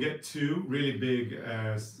traveling, we'll get two really big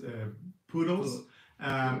poodles.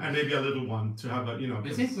 And maybe a little one to have a, Do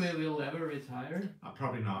you think we will ever retire?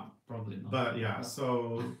 Probably not. Probably not. But yeah,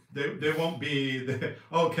 so they won't be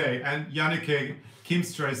okay. And Jannike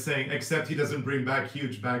Kimstra is saying, except he doesn't bring back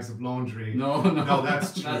huge bags of laundry. No,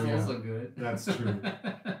 that's true. That's also good. That's true.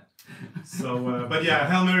 So, but yeah,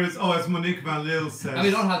 Helmer is. Oh, as Monique Van Lille says. And we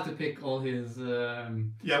don't have to pick all his. We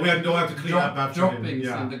don't have to clean up after droppings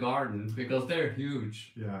him. in the garden because they're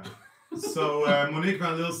huge. Yeah. So Monique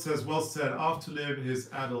Van Lille says, well said, off to live his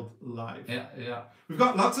adult life. Yeah. We've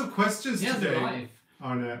got lots of questions today. Life.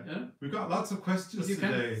 Arne. Yeah. We've got lots of questions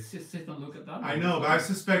today. You can sit and look at that. I know, but I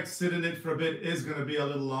suspect sitting it for a bit is going to be a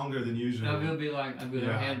little longer than usual. I will be like, I will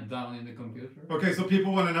head down in the computer. Okay, so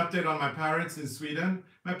people want an update on my parents in Sweden.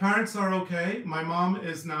 My parents are okay. My mom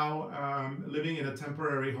is now living in a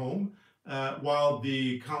temporary home while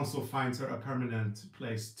the council finds her a permanent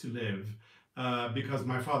place to live. Because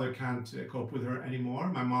my father can't cope with her anymore.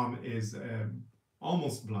 My mom is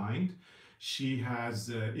almost blind. She has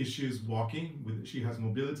issues walking. She has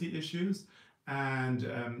mobility issues,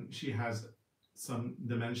 and she has some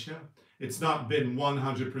dementia. It's not been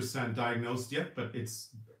 100% diagnosed yet, but it's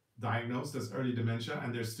diagnosed as early dementia,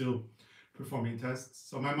 and they're still performing tests.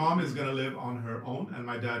 So my mom is going to live on her own, and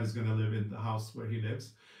my dad is going to live in the house where he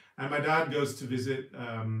lives. And my dad goes to visit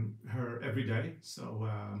her every day. So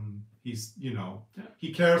he's,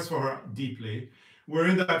 he cares for her deeply. We're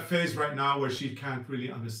in that phase right now where she can't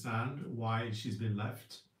really understand why she's been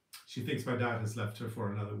left. She thinks my dad has left her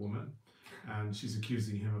for another woman, and she's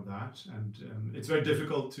accusing him of that. And it's very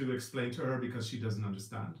difficult to explain to her because she doesn't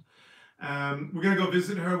understand. We're going to go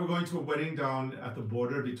visit her. We're going to a wedding down at the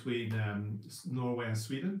border between Norway and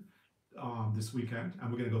Sweden this weekend,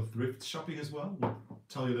 and we're going to go thrift shopping as well. We'll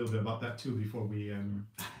tell you a little bit about that too before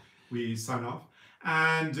we sign off.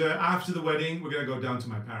 And after the wedding, we're going to go down to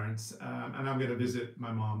my parents, and I'm going to visit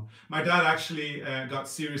my mom. My dad actually got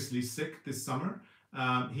seriously sick this summer.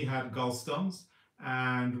 He had gallstones,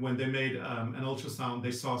 and when they made an ultrasound,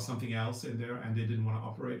 they saw something else in there, and they didn't want to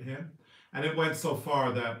operate him. And it went so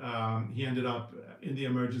far that he ended up in the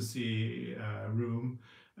emergency room.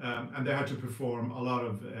 And they had to perform a lot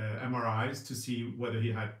of MRIs to see whether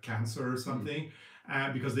he had cancer or something,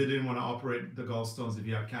 because they didn't want to operate the gallstones if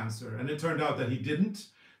he had cancer. And it turned out that he didn't,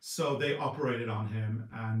 so they operated on him,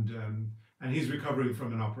 and he's recovering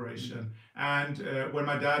from an operation. And when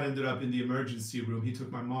my dad ended up in the emergency room, he took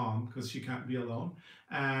my mom because she can't be alone.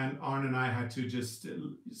 And Arne and I had to just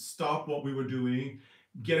stop what we were doing,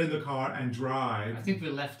 get in the car and drive. I think we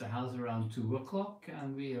left the house around 2 o'clock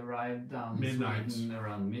and we arrived down in Sweden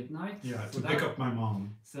around midnight. Yeah, so to pick up my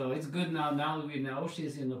mom. So it's good now. Now we know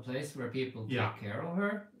she's in a place where people take care of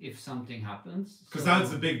her if something happens. Because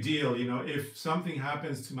that's a big deal, if something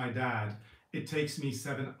happens to my dad, it takes me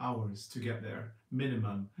 7 hours to get there,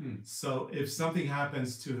 minimum. So if something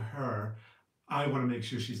happens to her, I want to make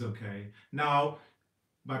sure she's okay. Now,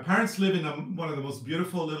 my parents live in one of the most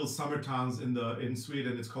beautiful little summer towns in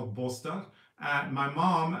Sweden. It's called Båstad. And my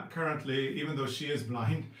mom currently, even though she is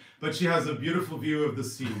blind, but she has a beautiful view of the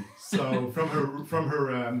sea. So from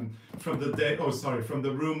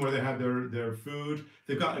the room where they have their food,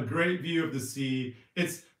 they've got a great view of the sea.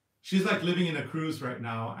 It's she's like living in a cruise right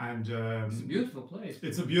now, and It's a beautiful place.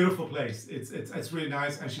 it's a beautiful place. It's really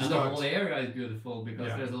nice, and she's And the got whole area is beautiful because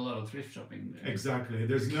Yeah. there's a lot of thrift shopping there. exactly.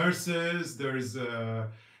 There's nurses. There's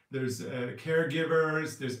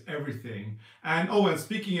caregivers. There's everything. And and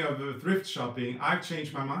speaking of thrift shopping, I've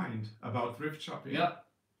changed my mind about thrift shopping. Yeah.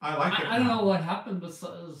 I like it. I don't now. know what happened, but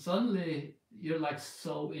suddenly you're like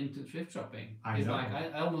so into thrift shopping. I It's know. like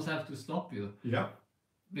I almost have to stop you Yep.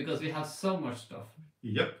 because we have so much stuff.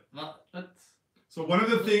 Yep. That's So one of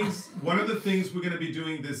the things we're going to be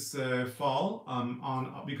doing this fall,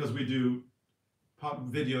 because we do pop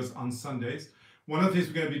videos on Sundays. One of the things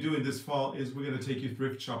we're going to be doing this fall is we're going to take you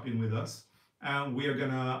thrift shopping with us, and we are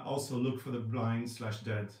going to also look for the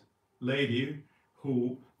blind/dead lady who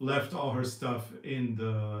left all her stuff in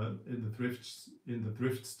the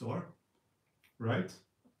thrift store, right?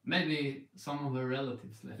 maybe some of her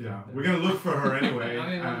relatives left. Yeah, it there. we're going to look for her anyway. I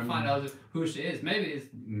mean, we'll find out who she is. Maybe it's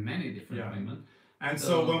many different Yeah. women. And so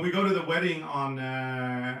So- when we go to the wedding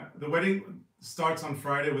the wedding starts on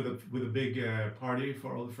Friday with a big party for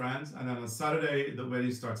all the friends, and then on Saturday the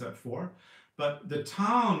wedding starts at 4. But the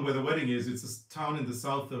town where the wedding is, it's a town in the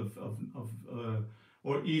south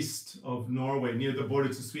or east of Norway, near the border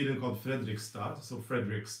to Sweden, called Fredrikstad, so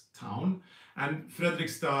Fredrikstown. And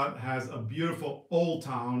Fredrikstad has a beautiful old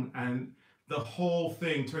town, and the whole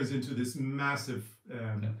thing turns into this massive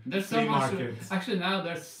There's so flea much. market. Actually, now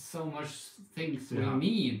there's so much things Yeah. we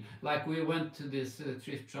need. Like we went to this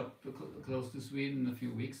thrift shop close to Sweden a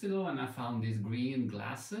few weeks ago, and I found these green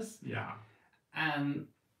glasses, Yeah, and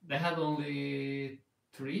they had only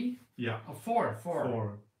 3 yeah, or 4,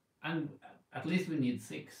 4. and at least we need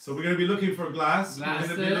 6. So we're going to be looking for glass. Glasses,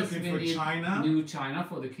 we're going to be looking we for need china. new china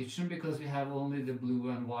for the kitchen because we have only the blue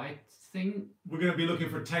and white thing. We're going to be looking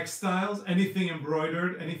for textiles, anything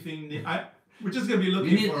embroidered, anything. We're just going to be We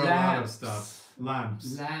looking need for a lot of lamps. stuff.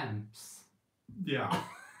 Lamps. Lamps. Yeah.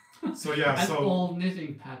 So yeah. And So old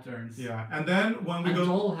knitting patterns. yeah. And then when we And go,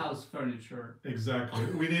 dollhouse furniture. exactly,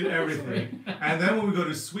 we need everything. And then when we go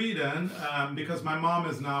to Sweden, because my mom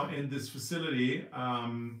is now in this facility,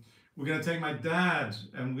 we're going to take my dad,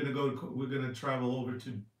 and we're going to travel over to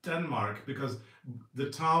Denmark, because the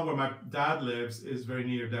town where my dad lives is very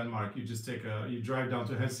near Denmark. You drive down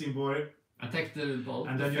to Helsingborg, I take the boat.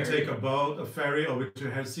 and the then you ferry. take a ferry over to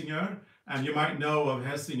Helsingør, and you might know of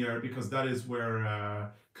Helsingør because that is where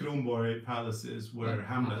Kronborg Palace is, where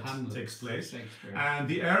Hamlet takes place. Shakespeare. And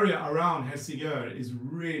the area around Helsingør is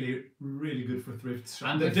really, really good for thrift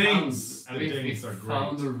shopping. And The we Danes found, we are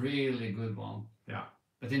found great. a really good one. Yeah.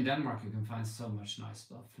 But in Denmark you can find so much nice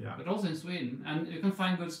stuff. Yeah. But also in Sweden. And you can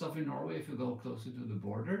find good stuff in Norway if you go closer to the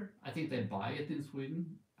border. I think they buy it in Sweden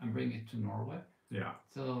and bring it to Norway. Yeah.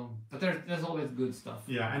 So, but there's always good stuff.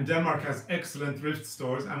 Yeah, and Denmark has excellent thrift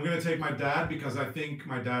stores. I'm going to take my dad because I think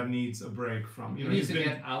my dad needs a break from, You need to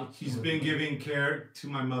get out. he's to been it. giving care to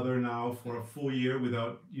my mother now for a full year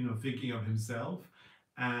without, thinking of himself.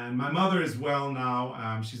 And my mother is well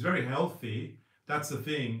now. She's very healthy. That's the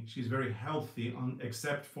thing. She's very healthy,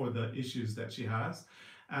 except for the issues that she has.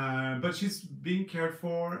 But she's being cared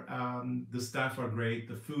for. The staff are great.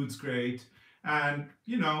 The food's great. And,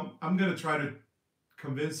 I'm going to try to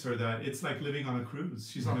convince her that it's like living on a cruise.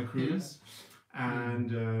 She's on a cruise. And,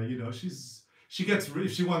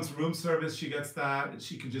 if she wants room service, she gets that.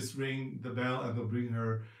 She can just ring the bell and they'll bring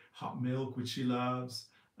her hot milk, which she loves.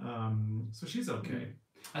 So she's okay.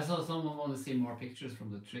 I saw someone want to see more pictures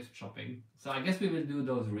from the thrift shopping. So I guess we will do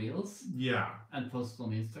those reels Yeah. and post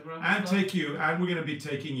on Instagram. And stuff. we're going to be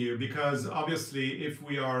taking you, because obviously if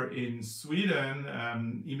we are in Sweden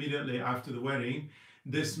immediately after the wedding,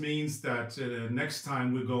 this means that next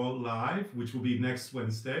time we go live, which will be next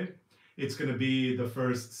Wednesday, it's going to be the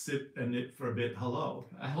first sit and knit for a bit hello.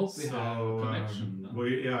 I hope we have a connection.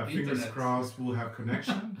 Fingers Internet. crossed we'll have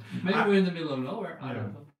connection. Maybe we're in the middle of nowhere. I Yeah.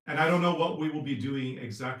 don't know. And I don't know what we will be doing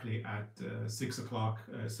exactly at 6 o'clock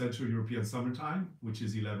Central European Summertime, which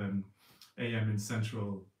is 11 a.m. in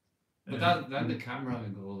Central. But then the camera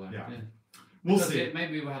will go like Yeah. this. We'll Because see.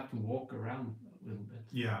 Maybe we'll have to walk around a little bit.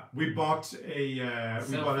 Yeah, we bought a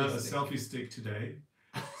Selfie stick. selfie stick today,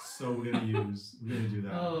 so we're gonna do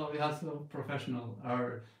that. Oh, we are so professional.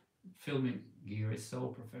 Our filming gear is so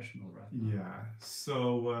professional right now. Yeah. So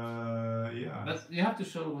yeah. But you have to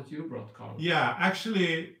show what you brought, Carl. Yeah,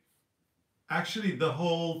 actually, the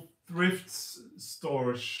whole thrift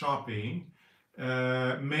store shopping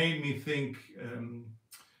made me think,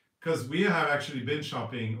 because we have actually been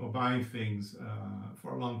shopping or buying things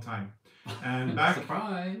for a long time. And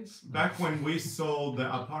Surprise! back when we sold the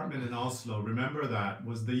apartment in Oslo, remember that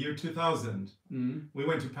was the year 2000. Mm. We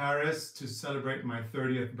went to Paris to celebrate my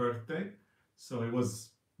 30th birthday. So it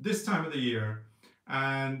was this time of the year.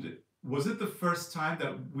 And was it the first time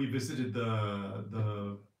that we visited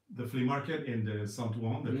the flea market in the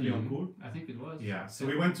Saint-Ouen, the Clignancourt? I think it was. Yeah, so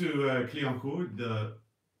we went to Clignancourt, the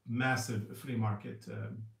massive flea market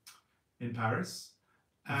in Paris,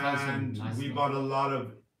 and nice we stuff. bought a lot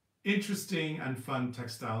of interesting and fun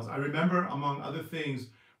textiles. I remember, among other things,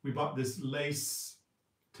 we bought this lace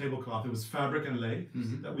tablecloth. It was fabric and lace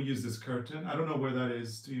that we used as curtain. I don't know where that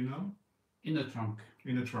is. Do you know? In the trunk.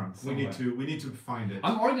 In the trunk. Somewhere. We need to find it.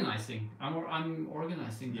 I'm organizing. I'm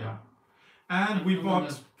organizing Yeah. now. And I'm we gonna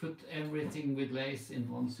bought put everything with lace in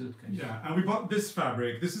one suitcase. yeah, and we bought this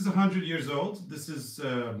fabric. This is 100 years old. This is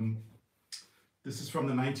from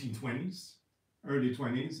the 1920s, early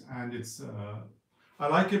 20s, and it's I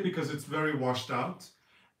like it because it's very washed out,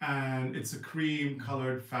 and it's a cream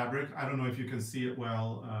colored fabric. I don't know if you can see it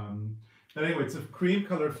well, but anyway, it's a cream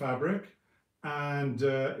colored fabric, and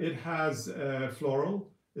it has floral.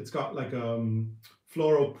 It's got like a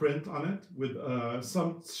floral print on it with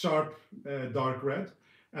some sharp dark red,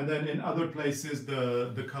 and then in other places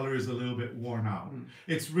the color is a little bit worn out.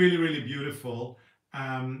 It's really, really beautiful,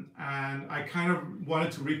 and I kind of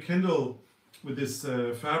wanted to rekindle with this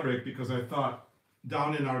fabric because I thought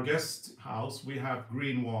down in our guest house we have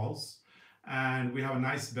green walls and we have a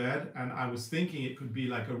nice bed, and I was thinking it could be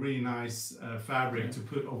like a really nice fabric to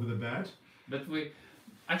put over the bed. But we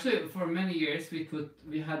actually, for many years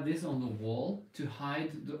we had this on the wall to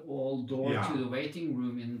hide the old door to the waiting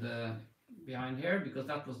room in the behind here, because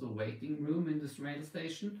that was the waiting room in this rail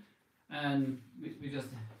station, and we just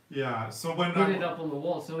so when put it up on the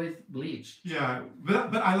wall, so it's bleached.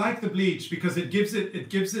 But I like the bleach because it gives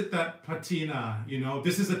it that patina, you know.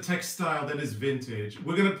 This is a textile that is vintage.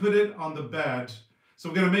 We're gonna put it on the bed, so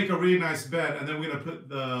we're gonna make a really nice bed, and then we're gonna put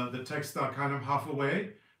the textile kind of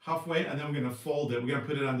halfway, and then we're gonna fold it. We're gonna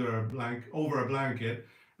put it over a blanket,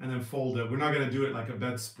 and then fold it. We're not gonna do it like a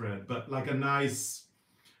bedspread, but like a nice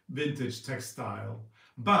vintage textile.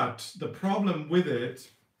 But the problem with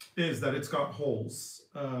it is that it's got holes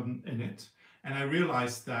in it, and I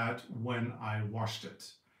realized that when I washed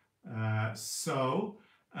it. I still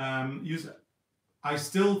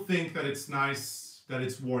think that it's nice that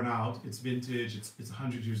it's worn out, it's vintage, it's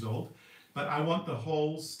 100 years old, but I want the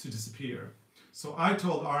holes to disappear. So I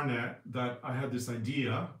told Arne that I had this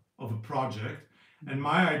idea of a project, and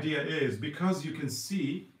my idea is, because you can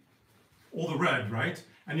see all the red, right?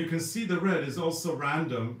 And you can see the red is also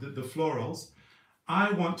random, the florals.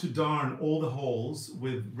 I want to darn all the holes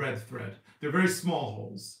with red thread. They're very small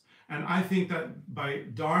holes. And I think that by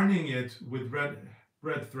darning it with red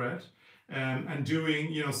thread, and doing,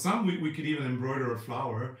 you know, some we could even embroider a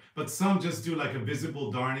flower, but some just do like a visible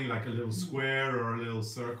darning, like a little square or a little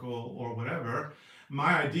circle or whatever.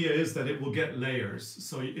 My idea is that it will get layers.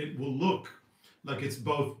 So it will look like it's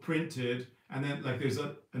both printed and then like there's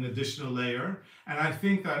an additional layer. And I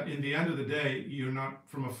think that in the end of the day,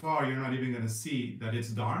 from afar, you're not even going to see that it's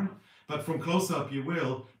darn. But from close up, you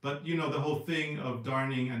will. But you know, the whole thing of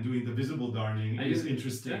darning and doing the visible darning is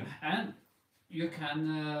interesting. And you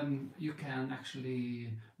can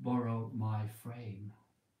actually borrow my frame.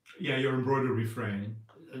 Yeah, your embroidery frame.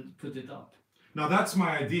 Put it up. Now that's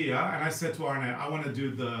my idea, and I said to Arne, I want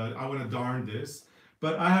to darn this,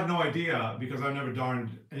 but I have no idea because I've never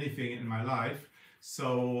darned anything in my life.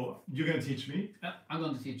 So you're gonna teach me? I'm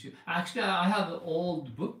going to teach you. Actually, I have an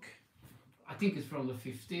old book. I think it's from the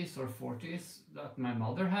 50s or 40s that my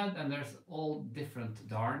mother had, and there's all different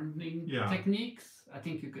darning techniques. I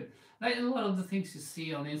think you could, like a lot of the things you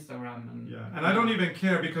see on Instagram. And I don't even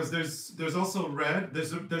care because there's also red.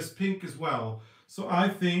 There's pink as well. So I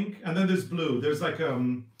think, and then there's blue. There's like a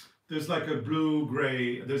blue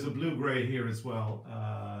gray. There's a blue gray here as well,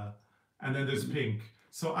 and then there's pink.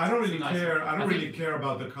 So I don't really care. I don't really care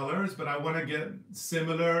about the colors, but I want to get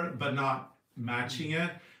similar, but not matching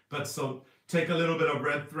it. But so take a little bit of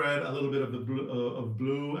red thread, a little bit of the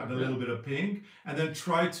blue, and a little bit of pink, and then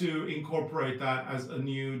try to incorporate that as a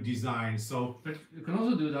new design. So, but you can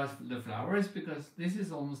also do that the flowers, because this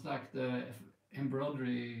is almost like the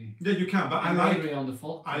embroidery. Yeah, you can. But I like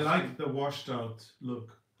the washed out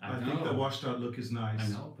look. I think the washed out look is nice. I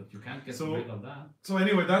know, but you can't get rid of that. So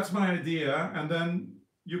anyway, that's my idea, and then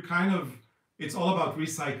you kind of. It's all about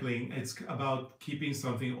recycling. It's about keeping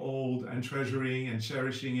something old and treasuring and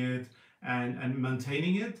cherishing it and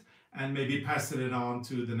maintaining it, and maybe passing it on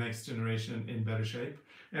to the next generation in better shape.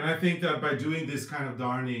 And I think that by doing this kind of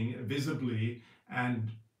darning visibly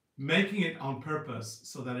and making it on purpose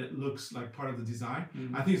so that it looks like part of the design,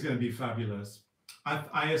 I think it's going to be fabulous.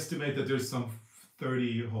 I estimate that there's some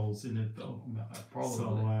 30 holes in it though. Probably.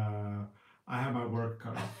 So I have my work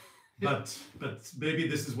cut off. but maybe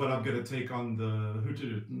this is what I'm gonna take on the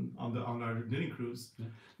Hurtigruten on our knitting cruise. Yeah.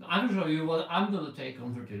 I will show you what I'm gonna take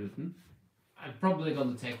on Hurtigruten. I'm probably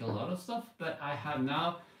gonna take a lot of stuff, but I have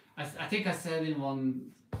now. I think I said in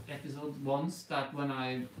one episode once that when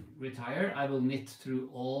I retire, I will knit through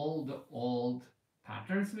all the old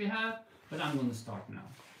patterns we have, but I'm gonna start now.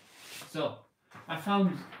 So I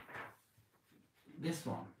found this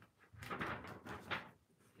one.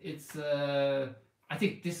 It's I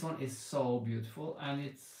think this one is so beautiful, and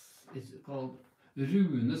it's called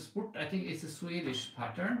Rune Sport. I think it's a Swedish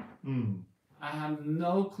pattern. I have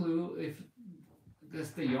no clue if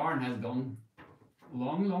because the yarn has gone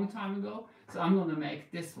long time ago. So I'm gonna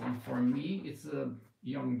make this one for me. It's a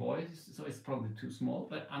young boy, so it's probably too small.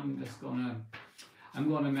 But I'm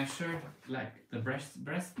gonna measure like the breast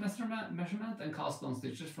measurement and cast on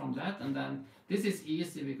stitches from that, and then this is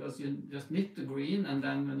easy because you just knit the green, and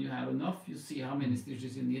then when you have enough, you see how many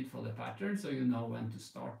stitches you need for the pattern, so you know when to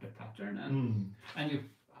start the pattern, and you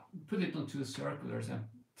put it on 2 circulars and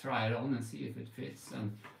try it on and see if it fits.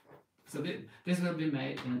 And so this will be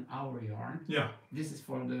made in our yarn. Yeah. This is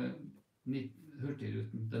for the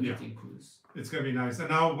Hurtigruten, the knitting cruise. It's gonna be nice. And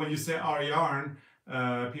now when you say our yarn,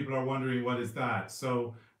 people are wondering what is that.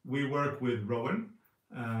 So we work with Rowan,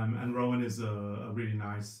 and Rowan is a really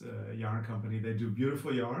nice yarn company. They do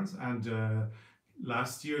beautiful yarns, and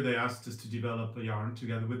last year they asked us to develop a yarn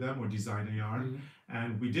together with them or design a yarn,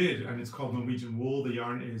 and we did, and it's called Norwegian wool. The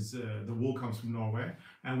yarn is the wool comes from Norway,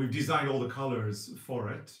 and we've designed all the colors for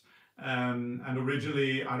it. And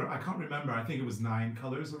originally, I can't remember, I think it was 9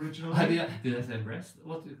 colors originally. Did I say breast?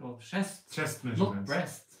 What do you call chest? Chest measurements. Not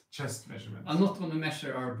breast. Chest measurements. I'm not going to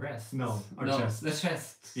measure our breasts. No, our chest. The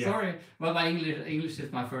chest. Yeah. Sorry, but my English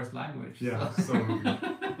is my first language. Yeah, so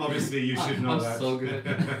obviously you should know that. I'm so good.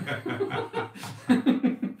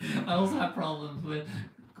 I also have problems with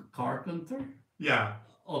carpenter. Yeah.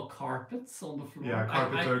 Or carpets on the floor. Yeah,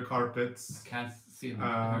 carpenter, carpets. Can't see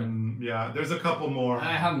them. Yeah, there's a couple more.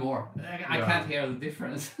 I have more. I can't hear the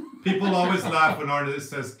difference. People always laugh when Arne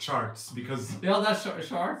says charts because... Yeah, that's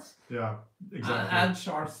charts. Yeah, exactly. And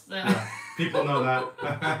charts. Yeah, people know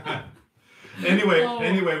that.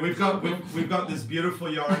 Anyway, we've got this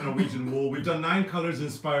beautiful yarn, Norwegian wool. We've done 9 colors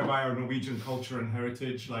inspired by our Norwegian culture and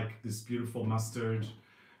heritage, like this beautiful mustard.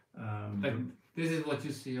 This is what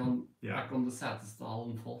you see on back on the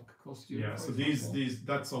Setesdalen folk costume. Yeah, so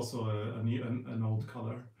that's also an old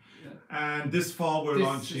color. Yeah. And this fall we're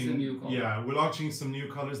launching. Is a new color. Yeah, we're launching some new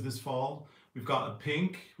colors this fall. We've got a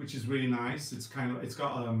pink, which is really nice. It's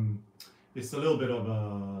a little bit of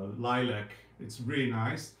a lilac. It's really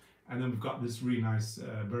nice. And then we've got this really nice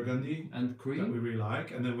burgundy and cream that we really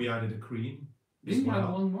like. And then we added a cream. Didn't you have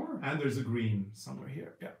one more? And there's a green somewhere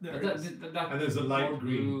here. Yeah, there it is. And there's a light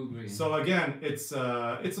green. So again, it's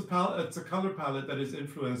a color palette that is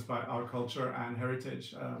influenced by our culture and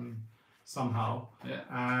heritage somew. Yeah.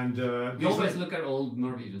 And we always look at old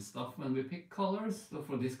Norwegian stuff when we pick colors. So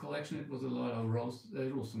for this collection, it was a lot of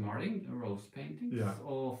rosemaling, rose paintings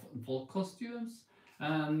of folk costumes.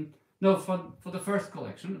 And no, for the first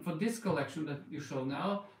collection, for this collection that you show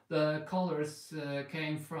now, the colors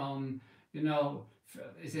came from. You know,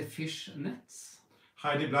 is it fish nets?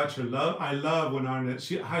 Heidi Blatcher, I love when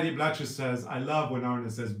Heidi Blatcher says, I love when Arne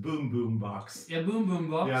says boom boom box. Yeah, boom boom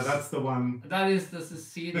box. Yeah, that's the one. That is the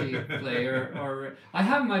CD player. Or I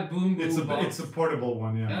have my boom boom box. It's a portable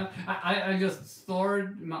one, yeah. I just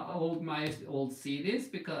stored my old CDs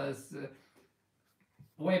because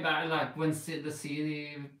way back, like when the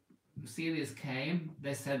CDs came,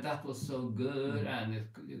 they said that was so good and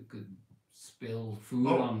you could spill food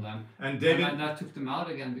on them. And I took them out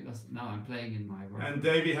again because now I'm playing in my work. And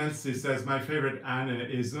Davey Hensley says my favorite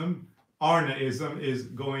Arneism is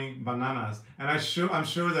going bananas. And I'm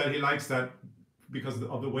sure that he likes that because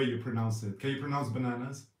of the way you pronounce it. Can you pronounce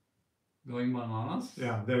bananas? Going bananas?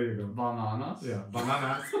 Yeah, there you go. Bananas? Yeah,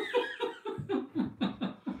 bananas.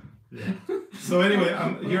 Yeah. So anyway,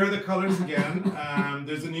 here are the colors again.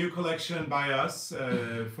 There's a new collection by us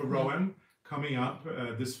for Rowan coming up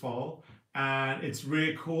this fall. And it's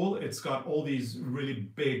really cool. It's got all these really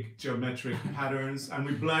big geometric patterns, and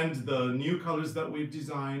we blend the new colors that we've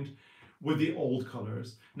designed with the old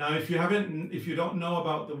colors. Now, if you don't know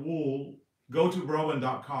about the wool, go to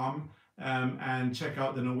rowan.com and check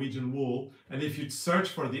out the Norwegian wool. And if you search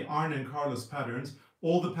for the ARNE CARLOS patterns,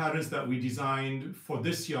 all the patterns that we designed for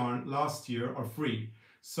this yarn last year are free.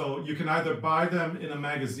 So you can either buy them in a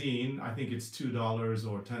magazine, I think it's $2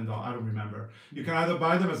 or $10, I don't remember. You can either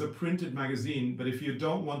buy them as a printed magazine, but if you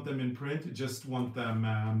don't want them in print, just want them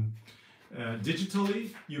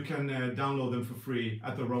digitally, you can download them for free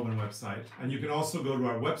at the Rowan website. And you can also go to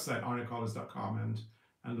our website, arnecarlos.com,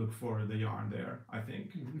 and look for the yarn there, I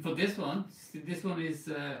think. For this one is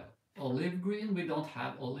olive green. We don't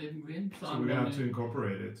have olive green, so we're gonna have to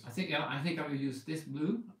incorporate it. I think I will use this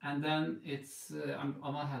blue, and then it's I'm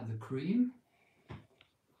gonna have the cream,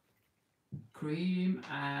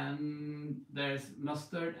 and there's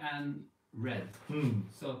mustard and red.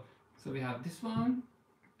 So we have this one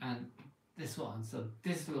and this one. So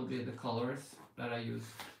this will be the colors that I use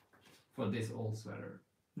for this old sweater.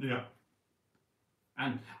 Yeah.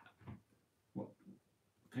 And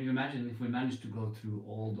can you imagine if we managed to go through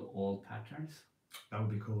all the old patterns? That would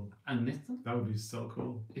be cool. And knit them? That would be so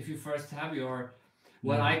cool. If you first have your,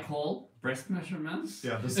 what I call breast measurements.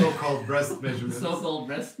 Yeah, the so-called breast measurements. So-called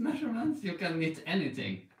breast measurements, you can knit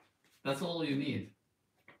anything. That's all you need.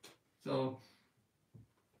 So,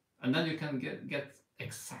 and then you can get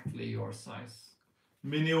exactly your size.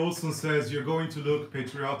 Minnie Olsen says you're going to look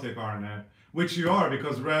patriotic, Arne. Which you are,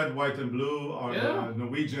 because red, white, and blue are the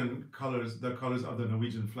Norwegian colors, the colors of the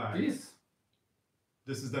Norwegian flag. Yes.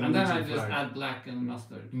 This is the Norwegian flag. And then I flag. just add black and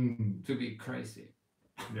mustard to be crazy.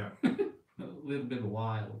 Yeah. A little bit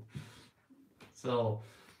wild. So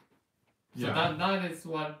that is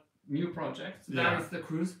what new project. That is the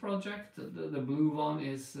cruise project. The blue one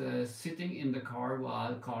is sitting in the car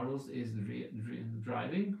while Carlos is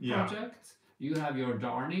driving project. You have your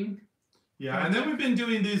darning. Yeah, and then we've been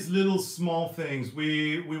doing these little small things.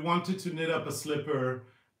 We wanted to knit up a slipper.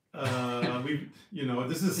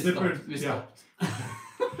 This is a slipper. We stopped.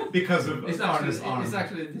 Because of Arne's arm. It's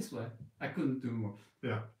actually this way. I couldn't do more.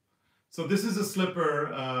 Yeah. So this is a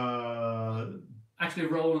slipper. Actually,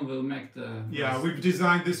 Rowan will make the. Yeah, we've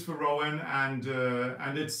designed this for Rowan, and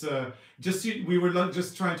it's we were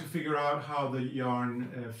just trying to figure out how the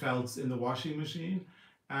yarn felt in the washing machine.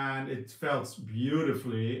 And it felt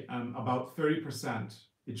beautifully, about 30%.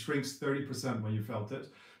 It shrinks 30% when you felt it.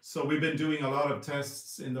 So we've been doing a lot of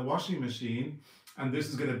tests in the washing machine, and this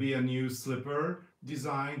is going to be a new slipper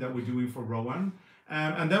design that we're doing for Rowan.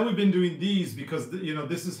 And then we've been doing these because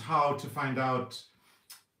this is how to find out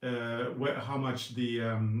how much the.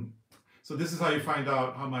 So this is how you find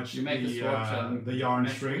out how much the yarn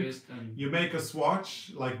shrinks. You make a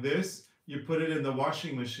swatch like this. You put it in the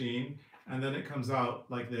washing machine. And then it comes out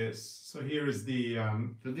like this. So here is the.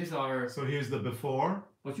 So here's the before.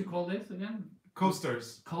 What you call this again?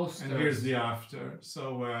 Coasters. Coasters. And here's the after.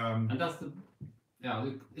 So. And that's the. Yeah,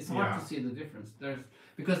 it's hard to see the difference.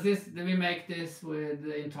 Because we make this with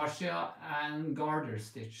intarsia and garter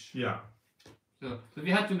stitch. Yeah. So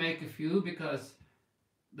we had to make a few because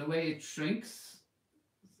the way it shrinks,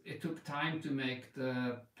 it took time to make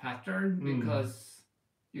the pattern because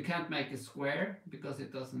you can't make a square because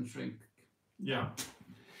it doesn't shrink. Yeah.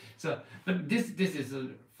 So, but this is a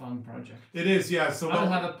fun project. It is, yeah. So we'll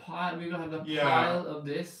have a pile. We will have a pile of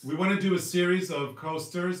this. We want to do a series of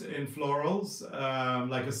coasters in florals,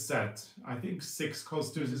 like a set. I think 6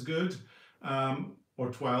 coasters is good,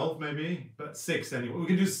 or 12 maybe, but 6 anyway. We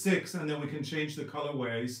can do 6, and then we can change the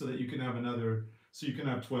colorway so that you can have another. So you can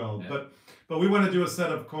have 12. Yeah. But we want to do a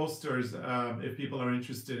set of coasters. If people are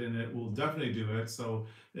interested in it, we'll definitely do it. So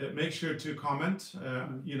make sure to comment.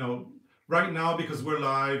 Right now, because we're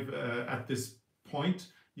live at this point,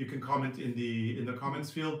 you can comment in the comments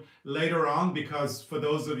field. Later on, because for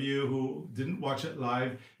those of you who didn't watch it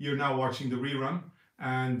live, you're now watching the rerun.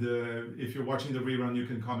 And if you're watching the rerun, you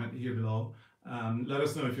can comment here below. Let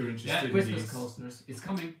us know if you're interested in Christmas coasters. It's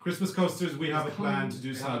coming. Christmas coasters, we have a plan to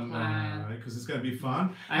do some, because it's going to be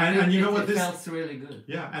fun. And you know what, this felt really good.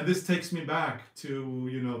 Yeah, and this takes me back to,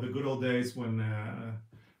 the good old days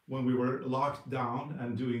when we were locked down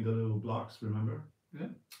and doing the little blocks, remember?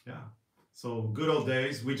 Yeah. Yeah. So good old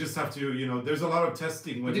days. We just have to, there's a lot of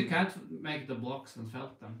testing. But you can't make the blocks and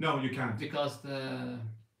felt them. No, you can't. Because they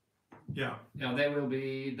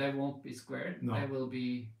won't be squared. No. They will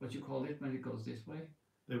be, what you call it when it goes this way?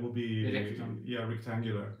 They will be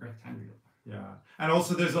rectangular. Rectangular. Yeah. And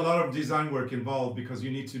also there's a lot of design work involved because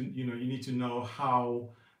you need to know how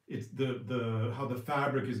it's how the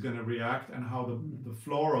fabric is going to react and how the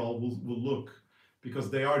floral will look,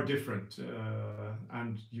 because they are different,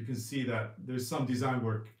 and you can see that there's some design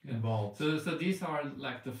work involved. So these are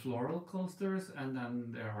like the floral coasters, and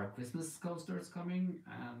then there are Christmas coasters coming,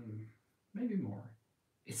 and maybe more.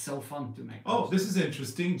 It's so fun to make. Oh, this is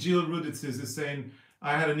interesting. Jill Ruditz is saying,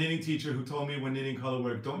 I had a knitting teacher who told me when knitting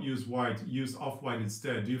colorwork, don't use white, use off-white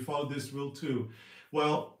instead. Do you follow this rule too?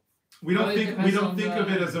 Well, we don't think of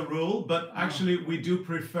it as a rule, but actually we do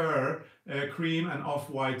prefer cream and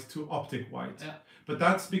off-white to optic white. Yeah. But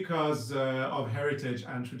that's because of heritage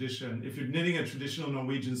and tradition. If you're knitting a traditional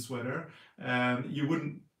Norwegian sweater, you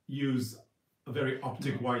wouldn't use a very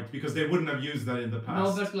optic white because they wouldn't have used that in the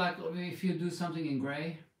past. No, but like if you do something in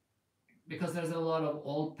gray, because there's a lot of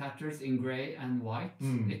old patterns in gray and white.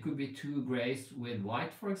 It could be 2 grays with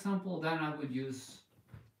white, for example. Then I would use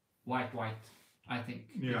white, I think.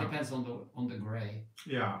 Yeah. It depends on the gray.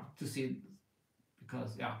 Yeah. To see,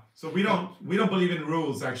 because So we don't believe in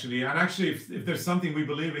rules actually, and actually if there's something we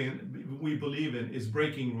believe in is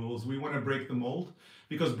breaking rules. We want to break the mold,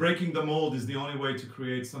 because breaking the mold is the only way to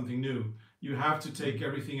create something new. You have to take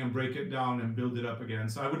everything and break it down and build it up again.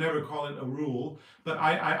 So I would never call it a rule, but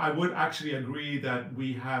I would actually agree that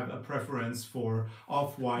we have a preference for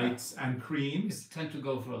off-whites and creams. We tend to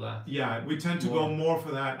go for that. Yeah, we tend to go more for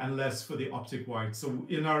that and less for the optic white. So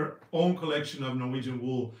in our own collection of Norwegian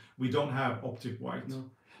wool, we don't have optic white. No,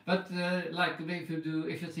 but like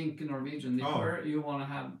if you think Norwegian knitwear, you want to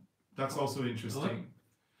have. That's also interesting.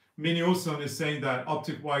 Minnie Olsson is saying that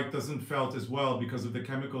optic white doesn't felt as well because of the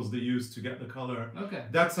chemicals they use to get the color. Okay.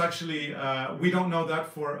 That's actually, we don't know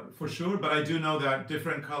that for sure, but I do know that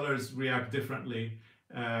different colors react differently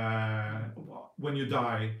when you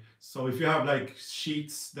dye. So if you have like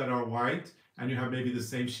sheets that are white and you have maybe the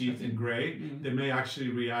same sheet in gray, they may actually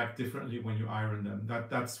react differently when you iron them.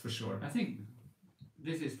 That's for sure. I think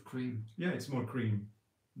this is cream. Yeah, it's more cream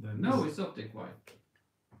than No, it's optic white.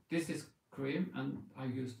 This is cream, and I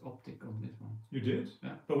used optic on this one. You did?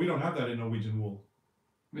 Yeah. But we don't have that in Norwegian wool.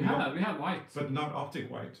 We have white. But not optic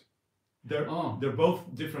white. They're both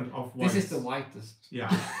different off-whites. This is the whitest. Yeah.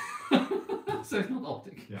 So it's not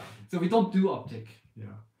optic. Yeah. So we don't do optic.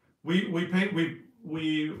 Yeah. We paint,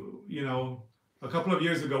 you know, a couple of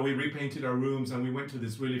years ago we repainted our rooms and we went to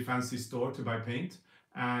this really fancy store to buy paint.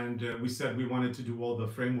 And we said we wanted to do all the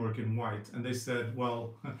framework in white. And they said,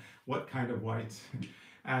 well, what kind of white?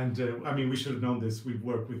 And I mean, we should have known this. We've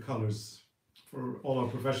worked with colors for all our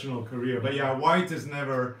professional career. But yeah, white is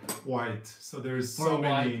never white. So there's so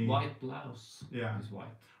many. White blouse. Yeah. Is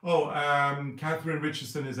white. Oh, Catherine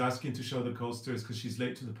Richardson is asking to show the coasters because she's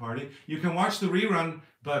late to the party. You can watch the rerun,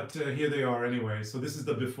 but here they are anyway. So this is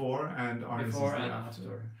the before and Arne's before is the and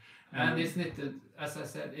after. And it's knitted, as I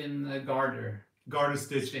said, in garter. Garter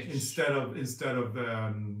stitch instead of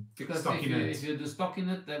because stockinette. if you do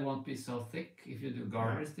stockinette, they won't be so thick if you do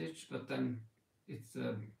garter stitch, but then it's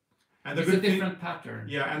a different pattern.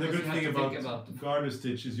 Yeah, and the good thing about garter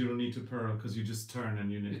stitch is you don't need to purl because you just turn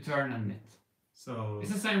and you knit. You turn and knit. So it's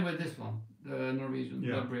the same with this one, the Norwegian,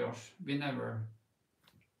 the brioche. We never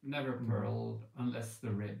purl unless the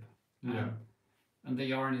rib. And the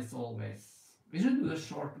yarn is always. We should do a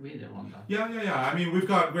short video on that. Yeah. I mean, we've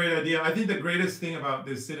got a great idea. I think the greatest thing about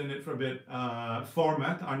this Sit and Knit for a Bit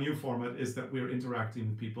format, our new format, is that we're interacting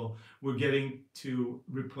with people. We're getting to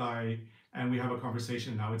reply and we have a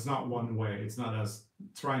conversation now. It's not one way. It's not us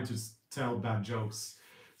trying to tell bad jokes.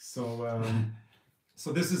 So,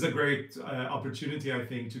 so this is a great opportunity, I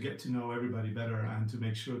think, to get to know everybody better and to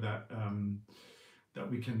make sure that that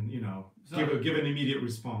we can, you know, give an immediate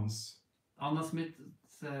response. Anna Smith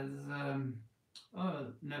says.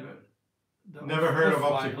 Never heard of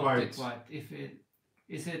optic white.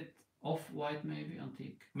 Is it off white maybe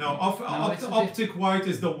antique? No, optic white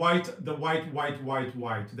is the white.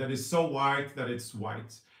 That is so white that it's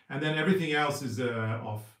white, and then everything else is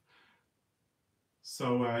off.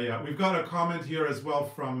 So yeah, we've got a comment here as well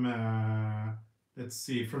from let's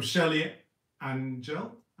see, from Shelley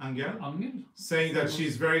Angel, saying that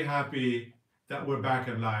she's very happy that we're back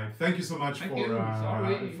and live. Thank you so much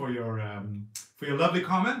for your lovely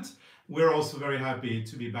comment. We're also very happy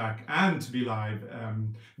to be back and to be live.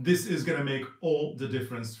 This is going to make all the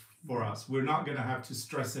difference for us. We're not going to have to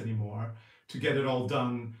stress anymore to get it all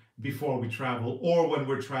done before we travel, or when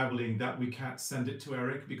we're traveling that we can't send it to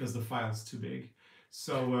Eric because the file's too big.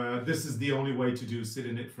 So this is the only way to do Sit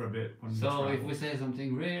and Knit for a Bit. When so if we say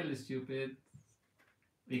something really stupid,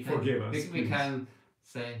 we can, forgive us. We can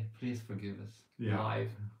say, please forgive us. Live.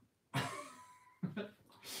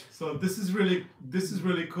 So this is really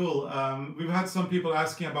cool. We've had some people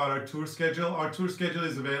asking about our tour schedule. Our tour schedule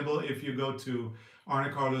is available if you go to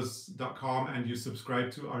arnecarlos.com and you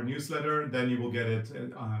subscribe to our newsletter. Then you will get it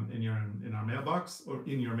in our mailbox or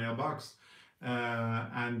in your mailbox.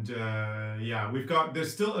 Yeah,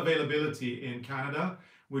 there's still availability in Canada.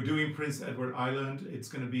 We're doing Prince Edward Island. It's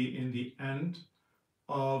going to be in the end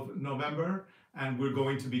of November. And we're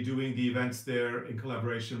going to be doing the events there in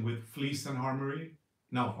collaboration with Fleece and Harmony.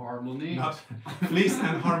 No, Harmony. Not Fleece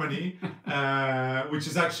and Harmony, which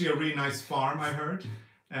is actually a really nice farm, I heard.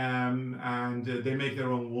 And they make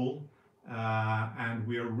their own wool. and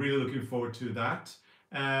we are really looking forward to that.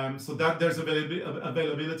 So that there's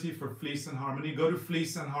availability for Fleece and Harmony. Go to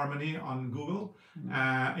Fleece and Harmony on Google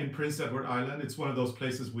in Prince Edward Island. It's one of those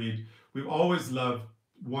places we've always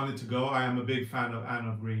wanted to go. I am a big fan of Anne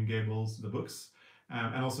of Green Gables, the books,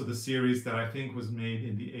 and also the series that I think was made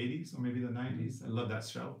in the 80s or maybe the 90s. I love that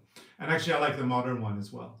show. And actually, I like the modern one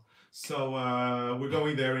as well. So we're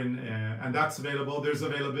going there and that's available. There's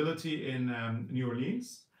availability in New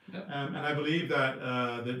Orleans. Yep. And I believe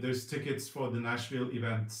that there's tickets for the Nashville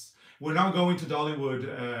events. We're not going to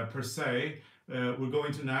Dollywood per se. We're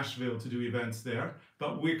going to Nashville to do events there.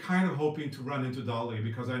 But we're kind of hoping to run into Dolly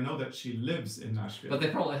because I know that she lives in Nashville. But they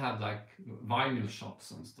probably have like vinyl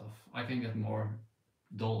shops and stuff. I can get more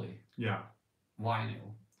Dolly. Yeah.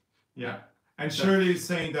 Vinyl. Yeah. And Shirley is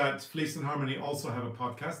saying that Fleece and Harmony also have a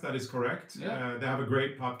podcast. That is correct. Yeah. They have a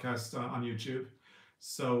great podcast on YouTube.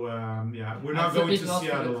 So yeah, we're not going to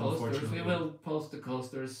Seattle, unfortunately. We will post the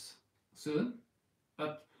coasters soon,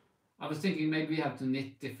 but I was thinking maybe we have to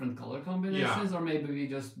knit different color combinations, or maybe we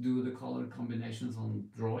just do the color combinations on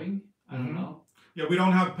drawing. I don't know. Yeah, we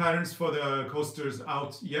don't have patterns for the coasters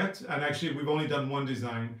out yet, and actually we've only done one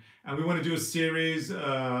design, and we want to do a series.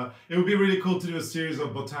 It would be really cool to do a series of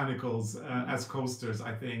botanicals as coasters,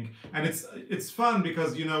 I think, and it's fun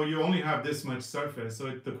because you only have this much surface,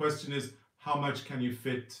 so the question is, how much can you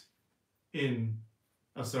fit in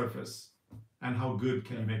a surface and how good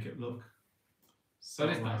can you make it look? So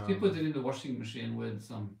it's nice. You put it in the washing machine with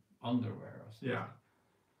some underwear or something. Yeah.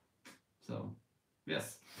 So,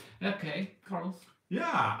 yes. Okay, Carlos.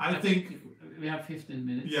 Yeah, I think we have 15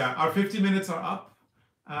 minutes. Yeah, our 50 minutes are up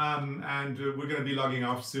and we're going to be logging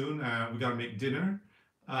off soon. We got to make dinner.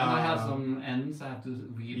 And I have some ends. I have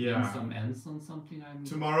to weave in some ends on something.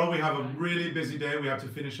 Tomorrow we have a really busy day. We have to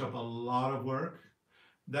finish up a lot of work.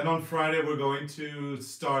 Then on Friday we're going to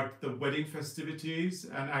start the wedding festivities,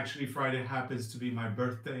 and actually Friday happens to be my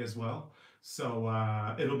birthday as well. So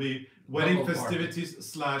it'll be wedding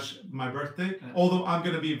festivities / my birthday. Yeah. Although I'm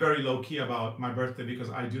going to be very low key about my birthday because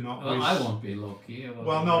I do not wish. I won't be low key.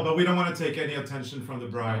 Well, no, but we don't want to take any attention from the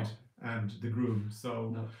bride. No. And the groom.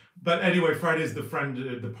 So, but anyway, Friday is the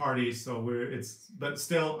party. So but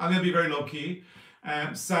still, I'm gonna be very low key.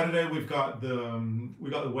 Saturday we've got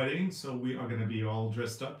the wedding, so we are gonna be all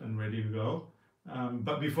dressed up and ready to go.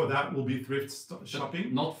 But before that, we'll be thrift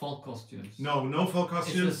shopping. Not fall costumes. No fall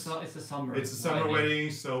costumes. It's a summer. It's a summer wedding,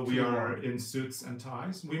 so we are in suits and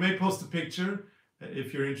ties. We may post a picture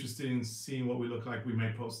if you're interested in seeing what we look like. We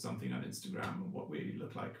may post something on Instagram of what we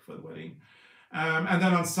look like for the wedding. And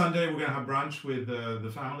then on Sunday, we're going to have brunch with the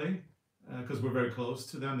family because we're very close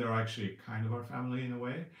to them. They're actually kind of our family in a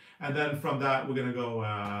way. And then from that, we're going to go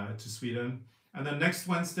to Sweden. And then next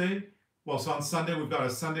Wednesday, so on Sunday, we've got a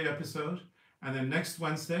Sunday episode. And then next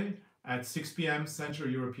Wednesday at 6 p.m. Central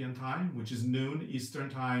European Time, which is noon Eastern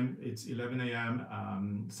Time, it's 11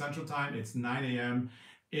 a.m. Central Time, it's 9 a.m.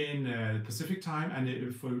 in Pacific Time.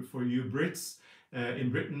 And for you Brits, in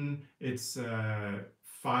Britain, it's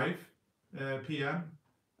 5 p.m.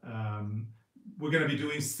 We're going to be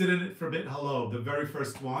doing Sit in It for a Bit Hello, the very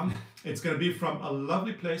first one. It's going to be from a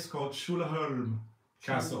lovely place called Schuleholm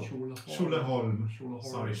Castle. Schuleholm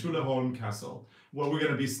Castle, where we're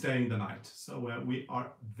going to be staying the night. So we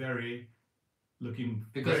are very much looking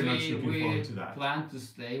forward to that. We plan to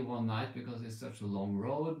stay one night because it's such a long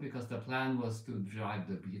road, because the plan was to drive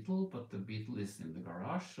the Beetle, but the Beetle is in the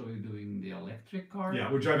garage, so we're doing the electric car.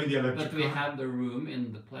 Yeah, we're driving the electric car. But we have the room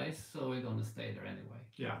in the place, so we're going to stay there anyway.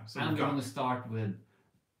 Yeah. So and we're going to start with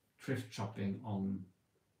thrift shopping on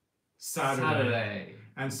Saturday.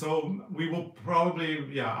 And so we will probably,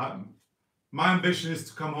 my ambition is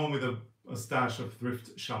to come home with a stash of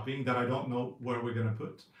thrift shopping that I don't know where we're going to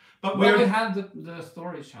put. But we have the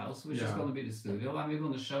storage house, which is going to be the studio, and we're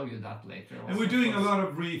going to show you that later. And we're doing a lot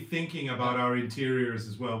of rethinking about our interiors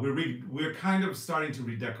as well. We're kind of starting to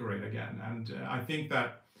redecorate again, and I think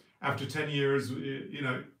that after 10 years,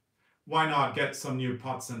 why not get some new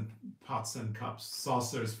pots and cups,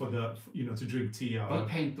 saucers for to drink tea out of. But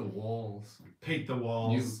paint the walls. Paint the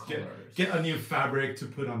walls. New colors. Get a new fabric to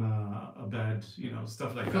put on a bed,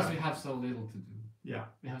 stuff like that. Because we have so little to do. Yeah.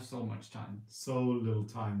 We have so much time. So little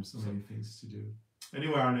time, so many things to do.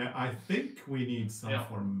 Anyway, Arne, I think we need some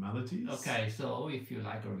formalities. Okay, so if you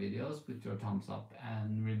like our videos, put your thumbs up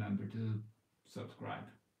and remember to subscribe.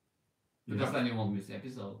 Because then you won't miss the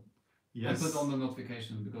episode. Yes. And put on the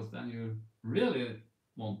notification, because then you really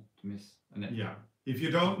won't miss an episode. Yeah. If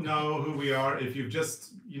you don't know who we are, if you've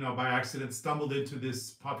just, by accident stumbled into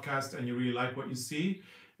this podcast and you really like what you see,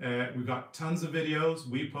 we've got tons of videos.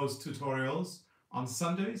 We post tutorials on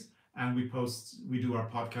Sundays, and we do our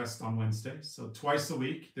podcast on Wednesdays. So twice a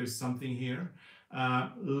week, there's something here.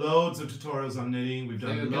 Loads of tutorials on knitting. We've So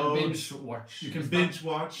done you can loads. binge watch. You can Is binge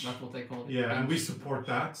watch. That's what they call it. Yeah, and we binge. support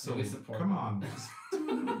that. So we support come that. on, just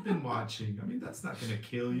we've been watching. I mean, that's not going to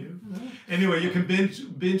kill you. Anyway, you can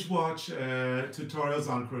binge watch tutorials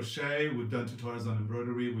on crochet. We've done tutorials on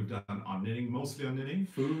embroidery. We've done on knitting, mostly on knitting.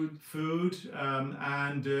 Food,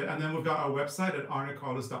 and then we've got our website at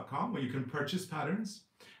arnecarlos.com where you can purchase patterns.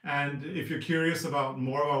 And if you're curious about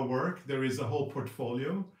more of our work, there is a whole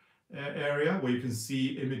portfolio area where you can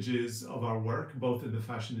see images of our work, both in the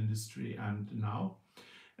fashion industry and now.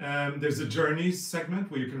 There's a journeys segment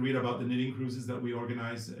where you can read about the knitting cruises that we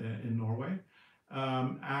organize in Norway.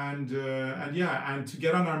 And to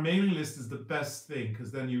get on our mailing list is the best thing, because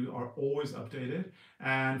then you are always updated.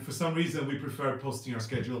 And for some reason, we prefer posting our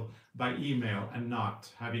schedule by email and not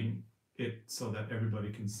having it so that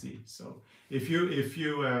everybody can see. So if you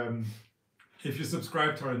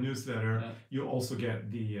subscribe to our newsletter, you also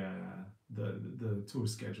get the tour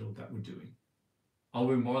schedule that we're doing. Are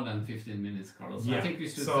we more than 15 minutes, Carlos? Yeah. I think we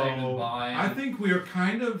should say goodbye. I think we are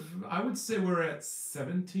I would say we're at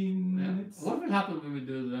 17 minutes. What will happen when we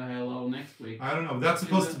do the hello next week? I don't know. That's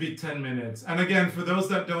supposed to be 10 minutes. And again, for those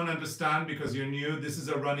that don't understand, because you're new, this is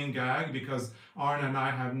a running gag because Arne and I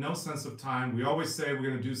have no sense of time. We always say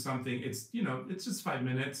we're going to do something. It's just 5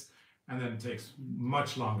 minutes. And then it takes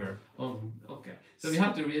much longer. Oh, okay. So we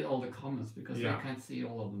have to read all the comments because we can't see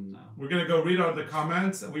all of them now. We're going to go read all the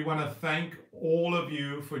comments. We want to thank all of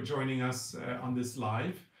you for joining us on this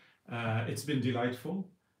live. It's been delightful.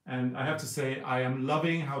 And I have to say, I am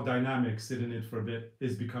loving how dynamic Sit in It for a Bit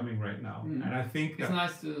is becoming right now. And I think it's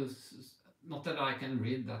nice to, not that I can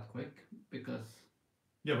read that quick because...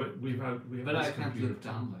 Yeah, but we have But I can't look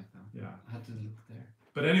down like that. Yeah. I have to look there.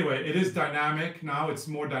 But anyway, it is dynamic now. It's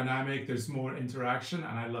more dynamic. There's more interaction,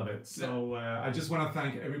 and I love it. So I just want to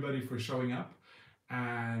thank everybody for showing up,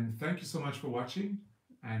 and thank you so much for watching.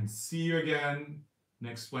 And see you again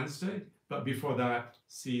next Wednesday. But before that,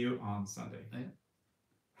 see you on Sunday. Yeah.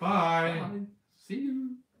 Bye. Bye. See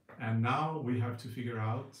you. And now we have to figure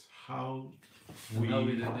out how we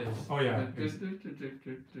do this. Oh yeah.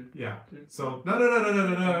 Yeah. So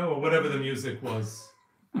no, or whatever the music was.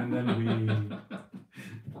 And then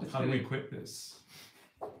how do we quit this?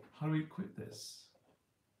 How do we quit this?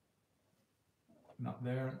 Not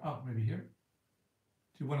there. Oh, maybe here.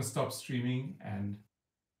 Do you want to stop streaming and